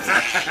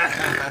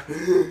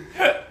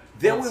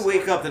 Then we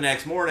wake up the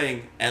next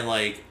morning and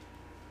like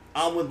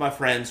I'm with my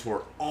friends who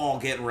are all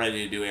getting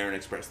ready to do Aaron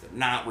Express. They're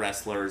not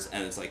wrestlers,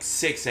 and it's like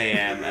 6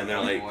 a.m. and they're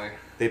like,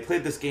 they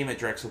played this game at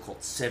Drexel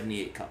called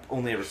 78 Cup.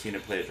 Only ever seen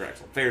it played at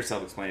Drexel. Very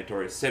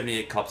self-explanatory.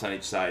 78 cups on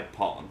each side,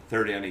 palm.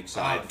 30 on each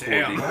side.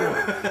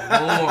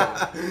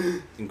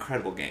 4v4.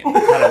 Incredible game.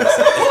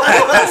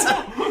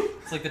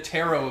 It's like the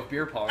tarot of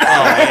beer pong.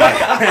 Oh,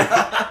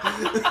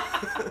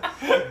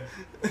 yeah.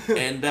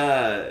 And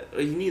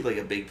you need like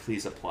a big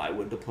piece of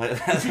plywood to play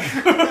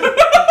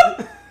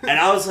that. And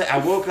I was like, I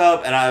woke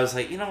up and I was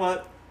like, you know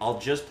what? I'll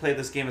just play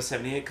this game of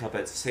 78 Cup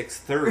at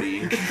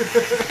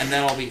 6:30, and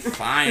then I'll be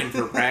fine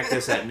for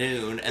practice at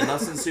noon. And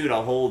thus ensued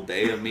a whole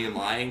day of me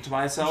lying to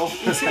myself.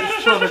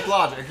 Perfect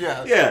logic,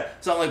 yeah. Yeah,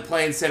 so I'm like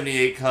playing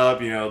 78 Cup,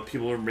 you know,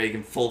 people are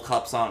making full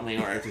cups on me,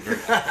 or I have to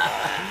drink.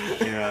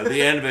 You know, at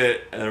the end of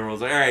it, everyone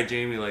was like, all right,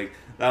 Jamie, like,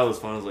 that was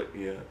fun. I was like,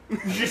 yeah.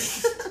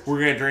 We're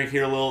going to drink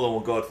here a little, then we'll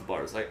go out to the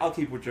bars. Like, I'll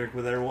keep drinking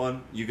with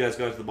everyone. You guys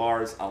go to the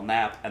bars, I'll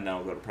nap, and then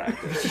I'll go to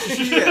practice.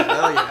 Yeah,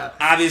 hell yeah.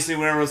 Obviously,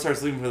 when everyone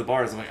starts leaving for the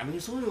bars, I'm like, I mean,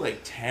 there's only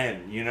like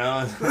 10, you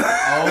know?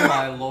 Oh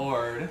my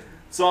lord.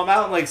 So I'm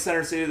out in like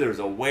Center City. There was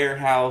a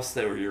warehouse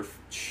that where your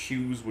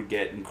shoes would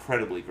get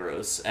incredibly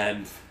gross,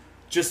 and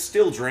just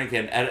still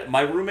drinking. And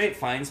my roommate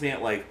finds me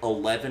at like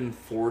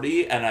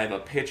 11:40, and I have a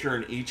pitcher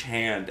in each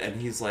hand,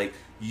 and he's like,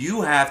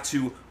 "You have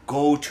to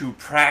go to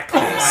practice."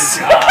 Oh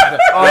my god.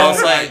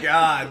 Oh my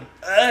god.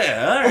 Hey,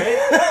 all right.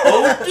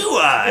 Oh, do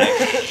I?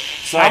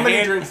 So How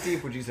many drinks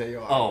deep would you say you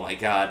are? Oh my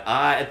god.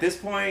 At this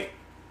point,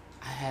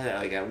 I had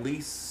like at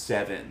least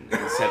 7 in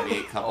the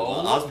 78 Cup. I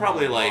was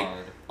probably like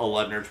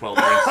 11 or 12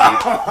 drinks deep.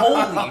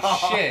 Holy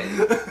shit.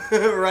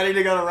 Ready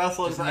to go to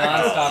wrestling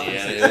practice. Non-stop.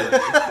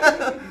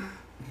 Yeah.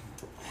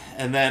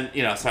 And then,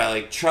 you know, so I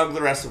like chug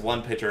the rest of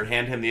one pitcher,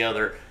 hand him the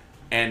other,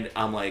 and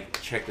I'm like,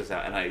 check this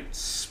out. And I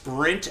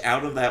sprint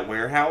out of that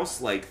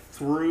warehouse, like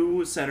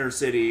through Center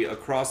City,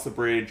 across the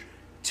bridge,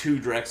 to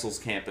Drexel's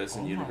campus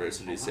in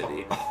University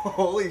City.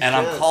 Holy shit. And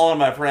I'm calling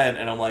my friend,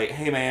 and I'm like,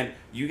 hey man,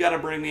 you gotta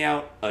bring me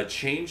out a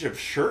change of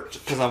shirt,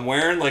 because I'm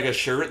wearing like a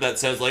shirt that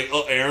says like,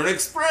 oh, Aaron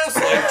Express,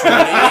 like 28,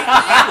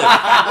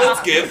 like,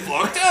 let's get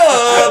fucked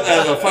up,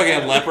 as a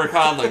fucking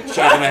leprechaun, like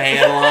chugging a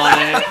handle on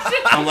it.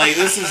 I'm like,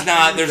 this is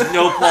not, there's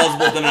no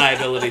plausible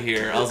deniability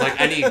here. I was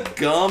like, I need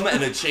gum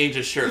and a change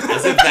of shirt,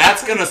 as if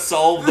that's gonna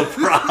solve the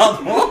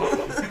problem.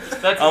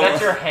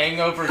 That's your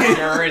hangover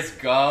cure is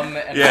gum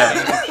and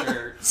a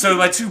shirt. So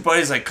my two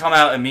buddies like come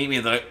out and meet me.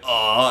 They're like,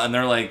 oh, and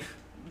they're like,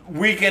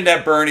 weekend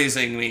at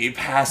Bernie's-ing me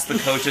past the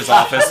coach's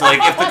office. Like,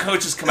 if the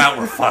coaches come out,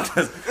 we're fucked.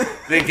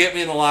 They get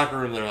me in the locker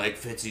room. They're like,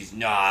 Fitzy's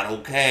not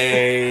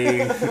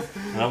okay.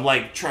 And I'm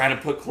like trying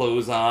to put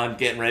clothes on,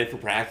 getting ready for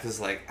practice.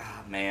 Like,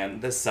 ah,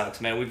 man, this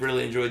sucks, man. We've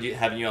really enjoyed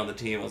having you on the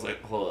team. I was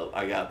like, hold up,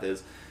 I got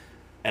this.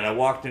 And I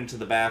walked into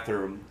the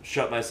bathroom,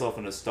 shut myself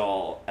in a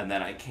stall, and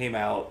then I came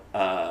out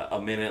a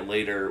minute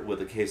later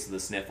with a case of the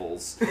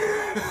sniffles.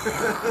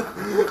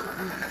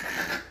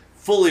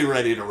 Fully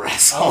ready to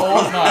wrestle.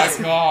 Oh my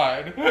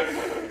god.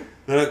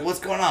 They're like,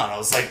 what's going on? I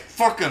was like,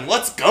 fucking,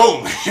 let's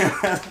go,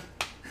 man.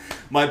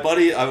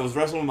 I was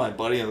wrestling with my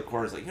buddy in the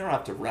corner. He's like, you don't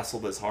have to wrestle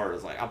this hard. I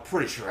was like, I'm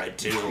pretty sure I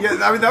do. Yeah,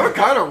 I mean, that would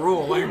kind of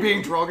rule. Like,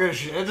 being drunk as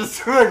shit,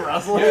 just like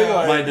wrestling. Yeah.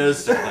 Like... My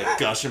nose started like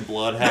gushing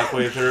blood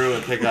halfway through,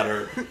 and thank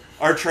God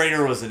our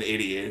trainer was an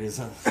idiot. He's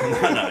not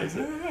nice.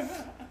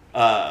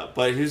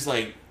 But he was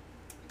like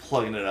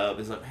plugging it up.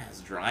 He's like, man,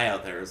 it's dry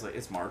out there. It's like,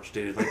 it's March,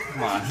 dude. Like,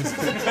 come on.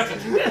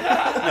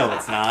 No,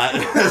 it's not.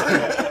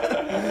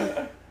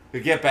 We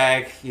get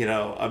back,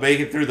 I make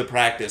it through the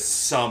practice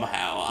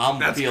somehow.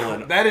 I'm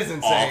feeling that is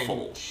insane.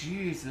 awful.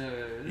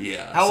 Jesus.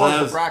 Yeah. How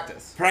long was the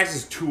practice? Practice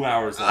is 2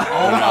 hours long.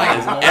 Oh my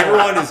God.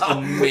 Everyone is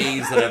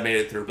amazed that I made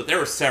it through, but there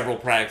were several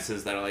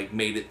practices that I like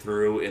made it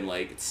through in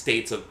like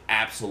states of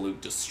absolute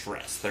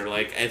distress. They're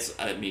like,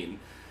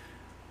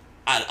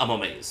 I'm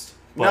amazed.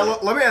 But Now,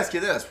 let me ask you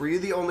this. Were you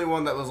the only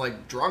one that was,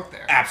 like, drunk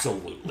there?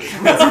 absolutely.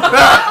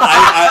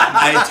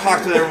 I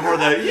talked to them before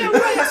that, we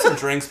might have some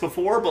drinks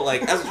before, but,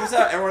 like, as it turns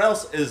out, everyone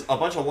else is a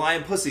bunch of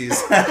lying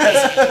pussies.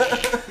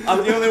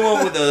 I'm the only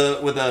one with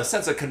a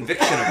sense of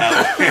conviction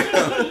about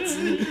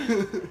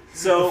it.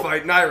 So,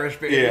 Fighting Irish,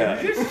 baby.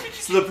 yeah.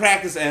 So the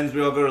practice ends,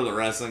 we all go to the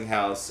wrestling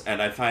house,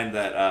 and I find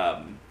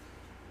that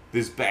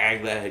this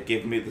bag that had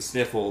given me the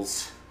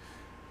sniffles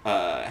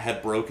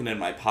had broken in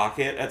my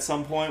pocket at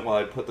some point while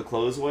I put the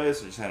clothes away,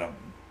 so I just had a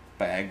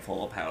bag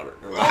full of powder.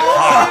 Or like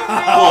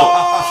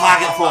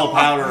pocket full of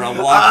powder. I'm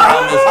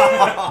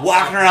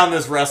walking around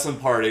this wrestling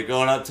party,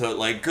 going up to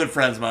like good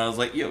friends of mine. I was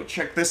like, yo,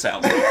 check this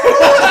out. Oh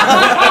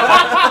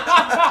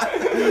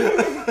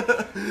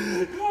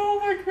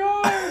my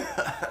god.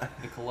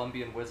 The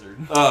Colombian wizard.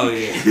 Oh,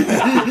 yeah.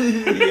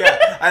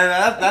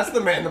 Yeah, that's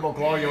the mandible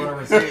claw you'll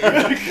ever see.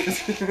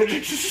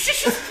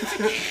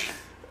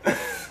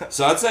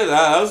 So I'd say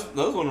that was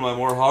one of my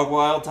more hog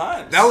wild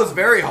times. That was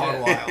very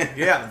hog wild.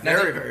 Yeah,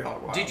 very, Now, very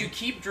hog wild. Did you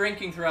keep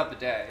drinking throughout the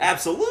day?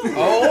 Absolutely.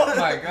 Oh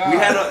my god. We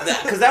had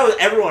because that was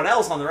everyone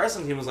else on the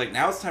wrestling team was like,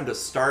 now it's time to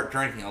start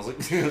drinking. I was like,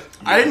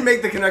 I didn't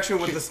make the connection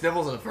with the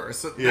sniffles at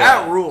first. Yeah.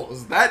 That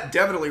rules. That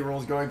definitely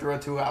rules going through a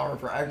 2-hour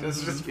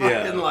practice. Just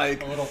fucking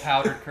like... A little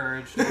powdered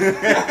courage.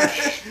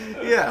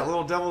 Yeah, a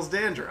little devil's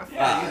dandruff.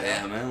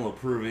 yeah, man, a little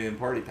Peruvian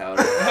party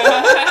powder.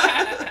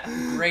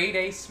 Grade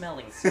A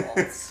smelling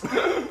salts.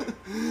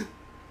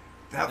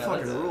 That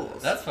fucking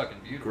rules. That's fucking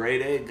beautiful.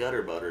 Grade A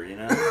gutter butter,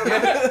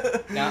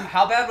 Now,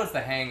 how bad was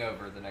the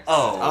hangover the next day?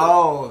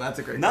 Oh, that's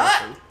a great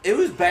question. It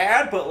was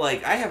bad, but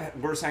like I have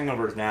worse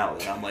hangovers now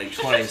that I'm like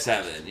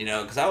 27,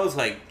 because I was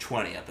like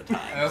 20 at the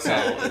time. Okay.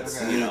 So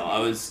it's, I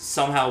was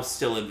somehow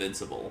still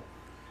invincible.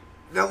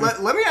 Now,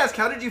 let me ask,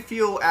 how did you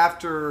feel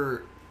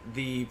after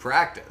the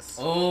practice?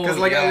 Oh, because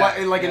like, yeah,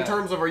 in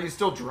terms of, are you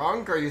still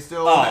drunk? Are you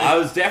still? Oh, I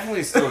was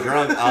definitely still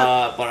drunk, but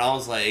I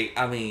was like,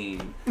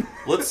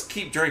 let's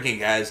keep drinking,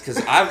 guys, because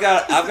I've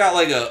got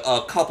like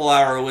a couple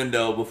hour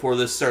window before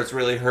this starts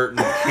really hurting.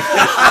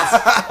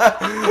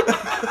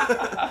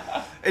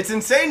 It's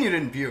insane you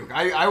didn't puke.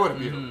 I would have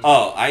puked.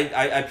 Oh,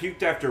 I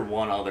puked after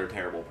one other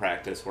terrible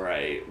practice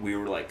where we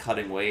were like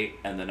cutting weight,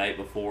 and the night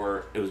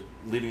before it was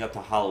leading up to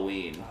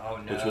Halloween,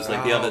 which was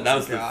like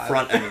the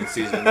front end of the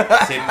season.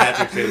 St.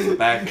 Patrick's Day was the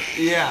back.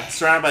 Yeah,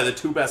 surrounded by the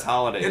two best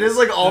holidays. It is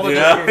like all the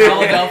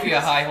Philadelphia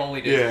High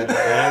Holy Day.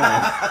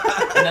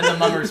 Yeah. And then the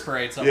Mummers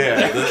Parade.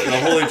 Yeah, the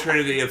Holy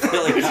Trinity of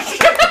Philly. So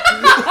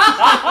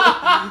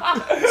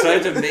I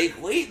had to make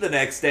weight the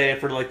next day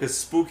for like this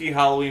spooky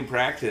Halloween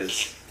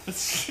practice.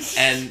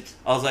 And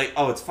I was like,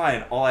 oh, it's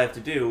fine. All I have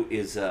to do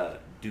is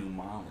do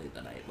Molly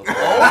the night before.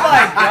 Oh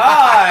my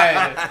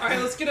god! Alright,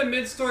 let's get a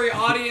mid-story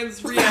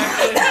audience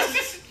reaction.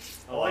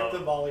 I like the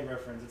Molly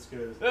reference. It's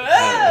good.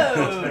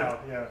 Oh!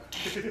 Yeah.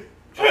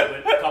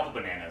 Couple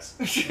bananas.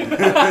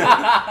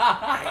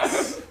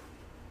 Nice.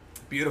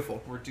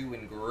 Beautiful. We're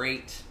doing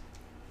great.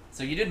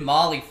 So you did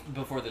Molly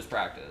before this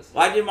practice?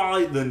 Well, I did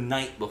Molly the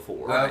night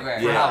before.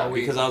 Okay. Yeah,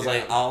 Halloween, because I was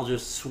like, I'll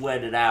just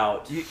sweat it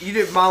out. You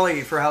did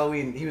Molly for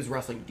Halloween. He was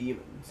wrestling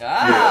demons.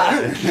 Ah!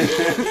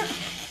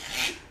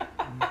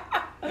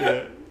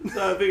 Yeah.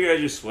 So I figured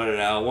I'd just sweat it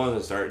out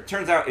once I start. It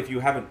turns out if you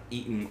haven't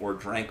eaten or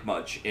drank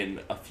much in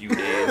a few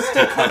days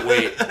to cut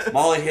weight,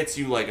 Molly hits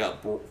you like a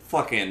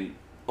fucking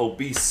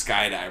obese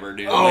skydiver,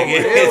 dude. Oh, like,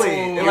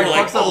 really? You're It, like,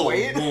 like, fucks up oh,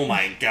 weight? oh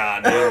my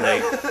god, dude.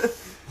 Like,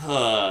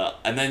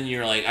 and then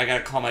you're like, I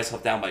gotta calm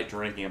myself down by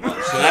drinking a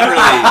bunch. So that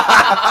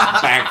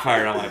really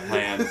backfired on my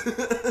plan.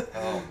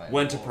 Oh, my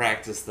Went to Lord.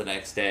 practice the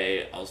next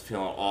day. I was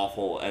feeling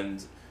awful,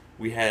 and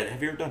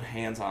have you ever done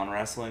hands-on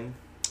wrestling?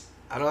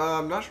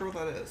 I'm not sure what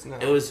that is. No.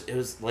 It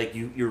was like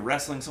you're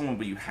wrestling someone,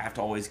 but you have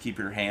to always keep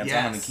your hands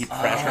on them and Yes. keep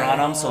pressure on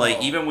them. So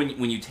like even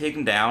when you take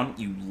them down,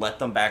 you let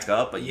them back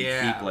up, but you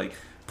keep like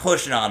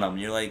pushing on them.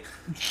 You're like,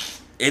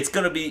 it's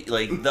gonna be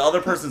like the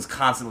other person's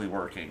constantly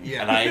working.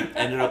 Yeah. And I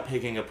ended up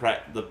picking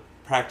the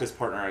practice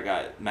partner I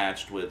got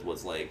matched with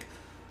was like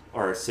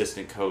our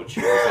assistant coach.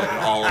 He was like an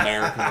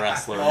all-American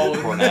wrestler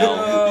in Cornell.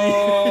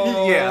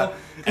 no. Yeah.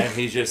 And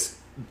he just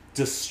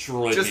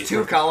destroyed me Just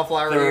two for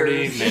cauliflower 30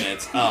 ears.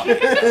 minutes.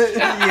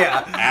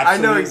 Yeah, I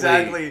know Absolutely.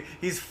 exactly.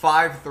 He's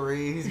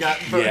 5'3". He's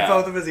got Yeah.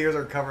 both of his ears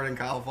are covered in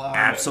cauliflower.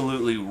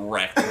 Absolutely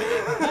wrecked me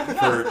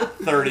for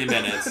 30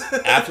 minutes.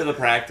 After the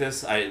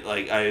practice,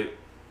 I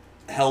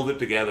held it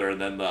together, and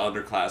then the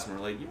underclassmen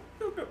were like, "You want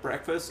to go to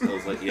breakfast?" I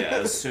was like, "Yeah."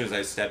 As soon as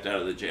I stepped out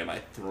of the gym,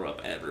 I threw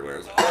up everywhere. I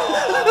was like,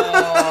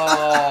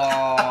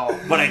 Oh.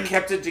 but I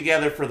kept it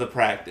together for the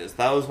practice.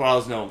 That was what I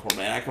was known for,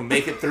 man. I can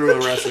make it through a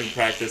wrestling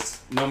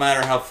practice no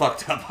matter how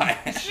fucked up I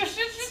am.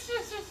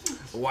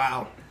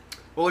 Wow.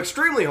 Well,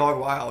 extremely hog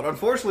wild.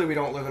 Unfortunately, we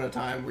don't live in a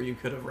time where you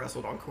could have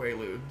wrestled on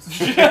Quaaludes.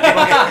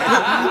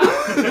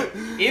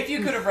 If you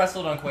could have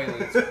wrestled on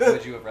Quaaludes,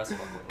 would you have wrestled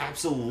on Quaaludes?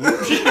 Absolutely.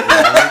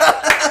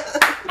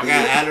 I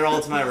gotta add it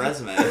all to my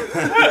resume.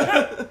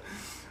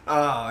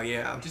 Oh,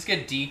 yeah. Just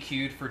get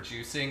DQ'd for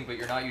juicing, but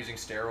you're not using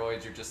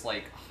steroids. You're just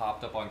like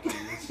hopped up on cues.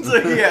 So,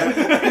 yeah.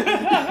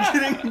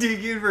 Getting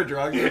DQ'd for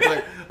drugs. It's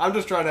like, I'm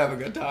just trying to have a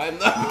good time,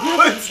 though.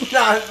 It's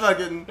not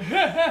fucking.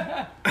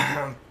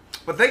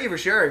 But thank you for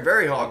sharing.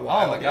 Very hog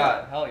wild. Oh my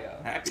god, hell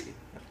yeah. Happy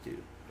to.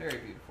 Very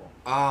beautiful.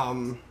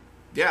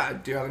 Yeah,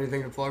 do you have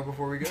anything to plug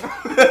before we go?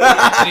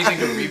 Anything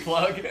to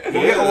replug?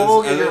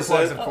 We'll get as your I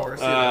plugs, said, of course.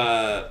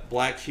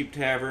 Black Sheep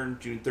Tavern,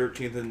 June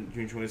 13th and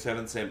June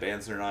 27th. Sam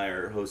Banzer and I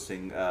are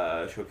hosting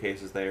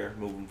showcases there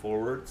moving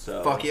forward.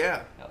 So Fuck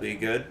yeah. be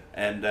good.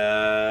 And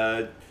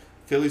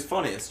Philly's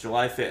Funniest,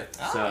 July 5th.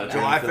 Oh, So nice. if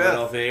you're in July the 5th.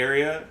 Philadelphia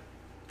area,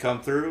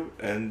 come through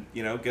and,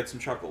 get some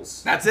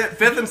chuckles. That's it.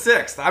 5th and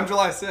 6th. I'm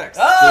July 6th.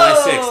 July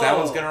 6th, that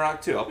one's going to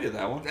rock too. I'll be at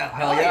that one.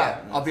 Hell Oh, yeah.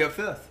 yeah. I'll be up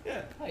 5th.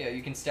 Yeah. Oh yeah,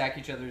 you can stack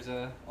each other's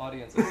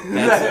audiences.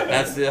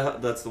 That's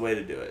the way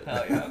to do it.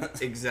 Hell yeah.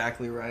 That's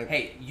exactly right.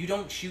 Hey, you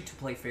don't shoot to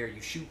play fair, you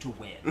shoot to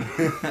win.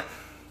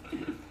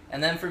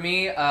 And then for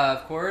me,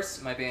 of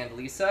course, my band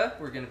Lisa,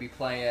 we're going to be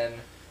playing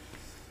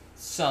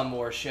some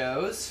more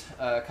shows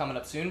coming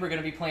up soon. We're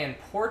going to be playing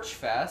Porch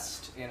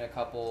Fest in a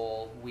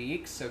couple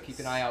weeks, so keep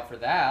an eye out for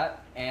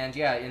that. And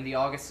yeah, Indie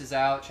August is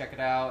out, check it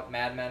out.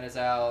 Mad Men is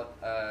out,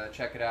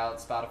 check it out.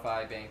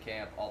 Spotify,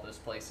 Bandcamp, all those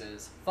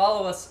places.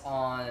 Follow us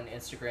on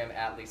Instagram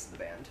at Lisa the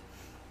Band.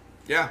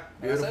 Yeah,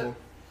 That's beautiful.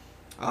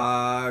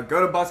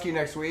 Go to Busky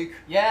next week.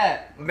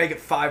 Yeah, Make it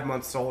 5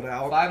 months sold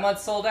out. 5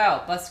 months sold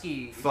out.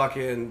 Busky.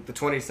 Fucking the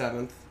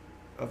 27th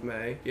of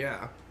May.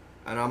 Yeah.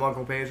 And I'm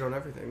Uncle Page on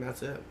everything.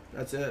 That's it.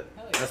 That's it.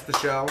 Hell yeah. That's the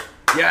show.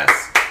 Yes.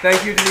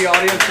 Thank you to the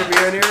audience for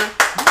being here.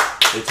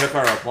 They took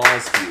our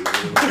applause cue.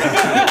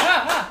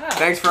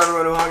 Thanks for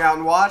everyone who hung out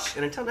and watched.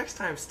 And until next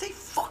time, stay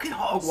fucking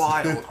hog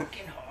wild.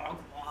 Fucking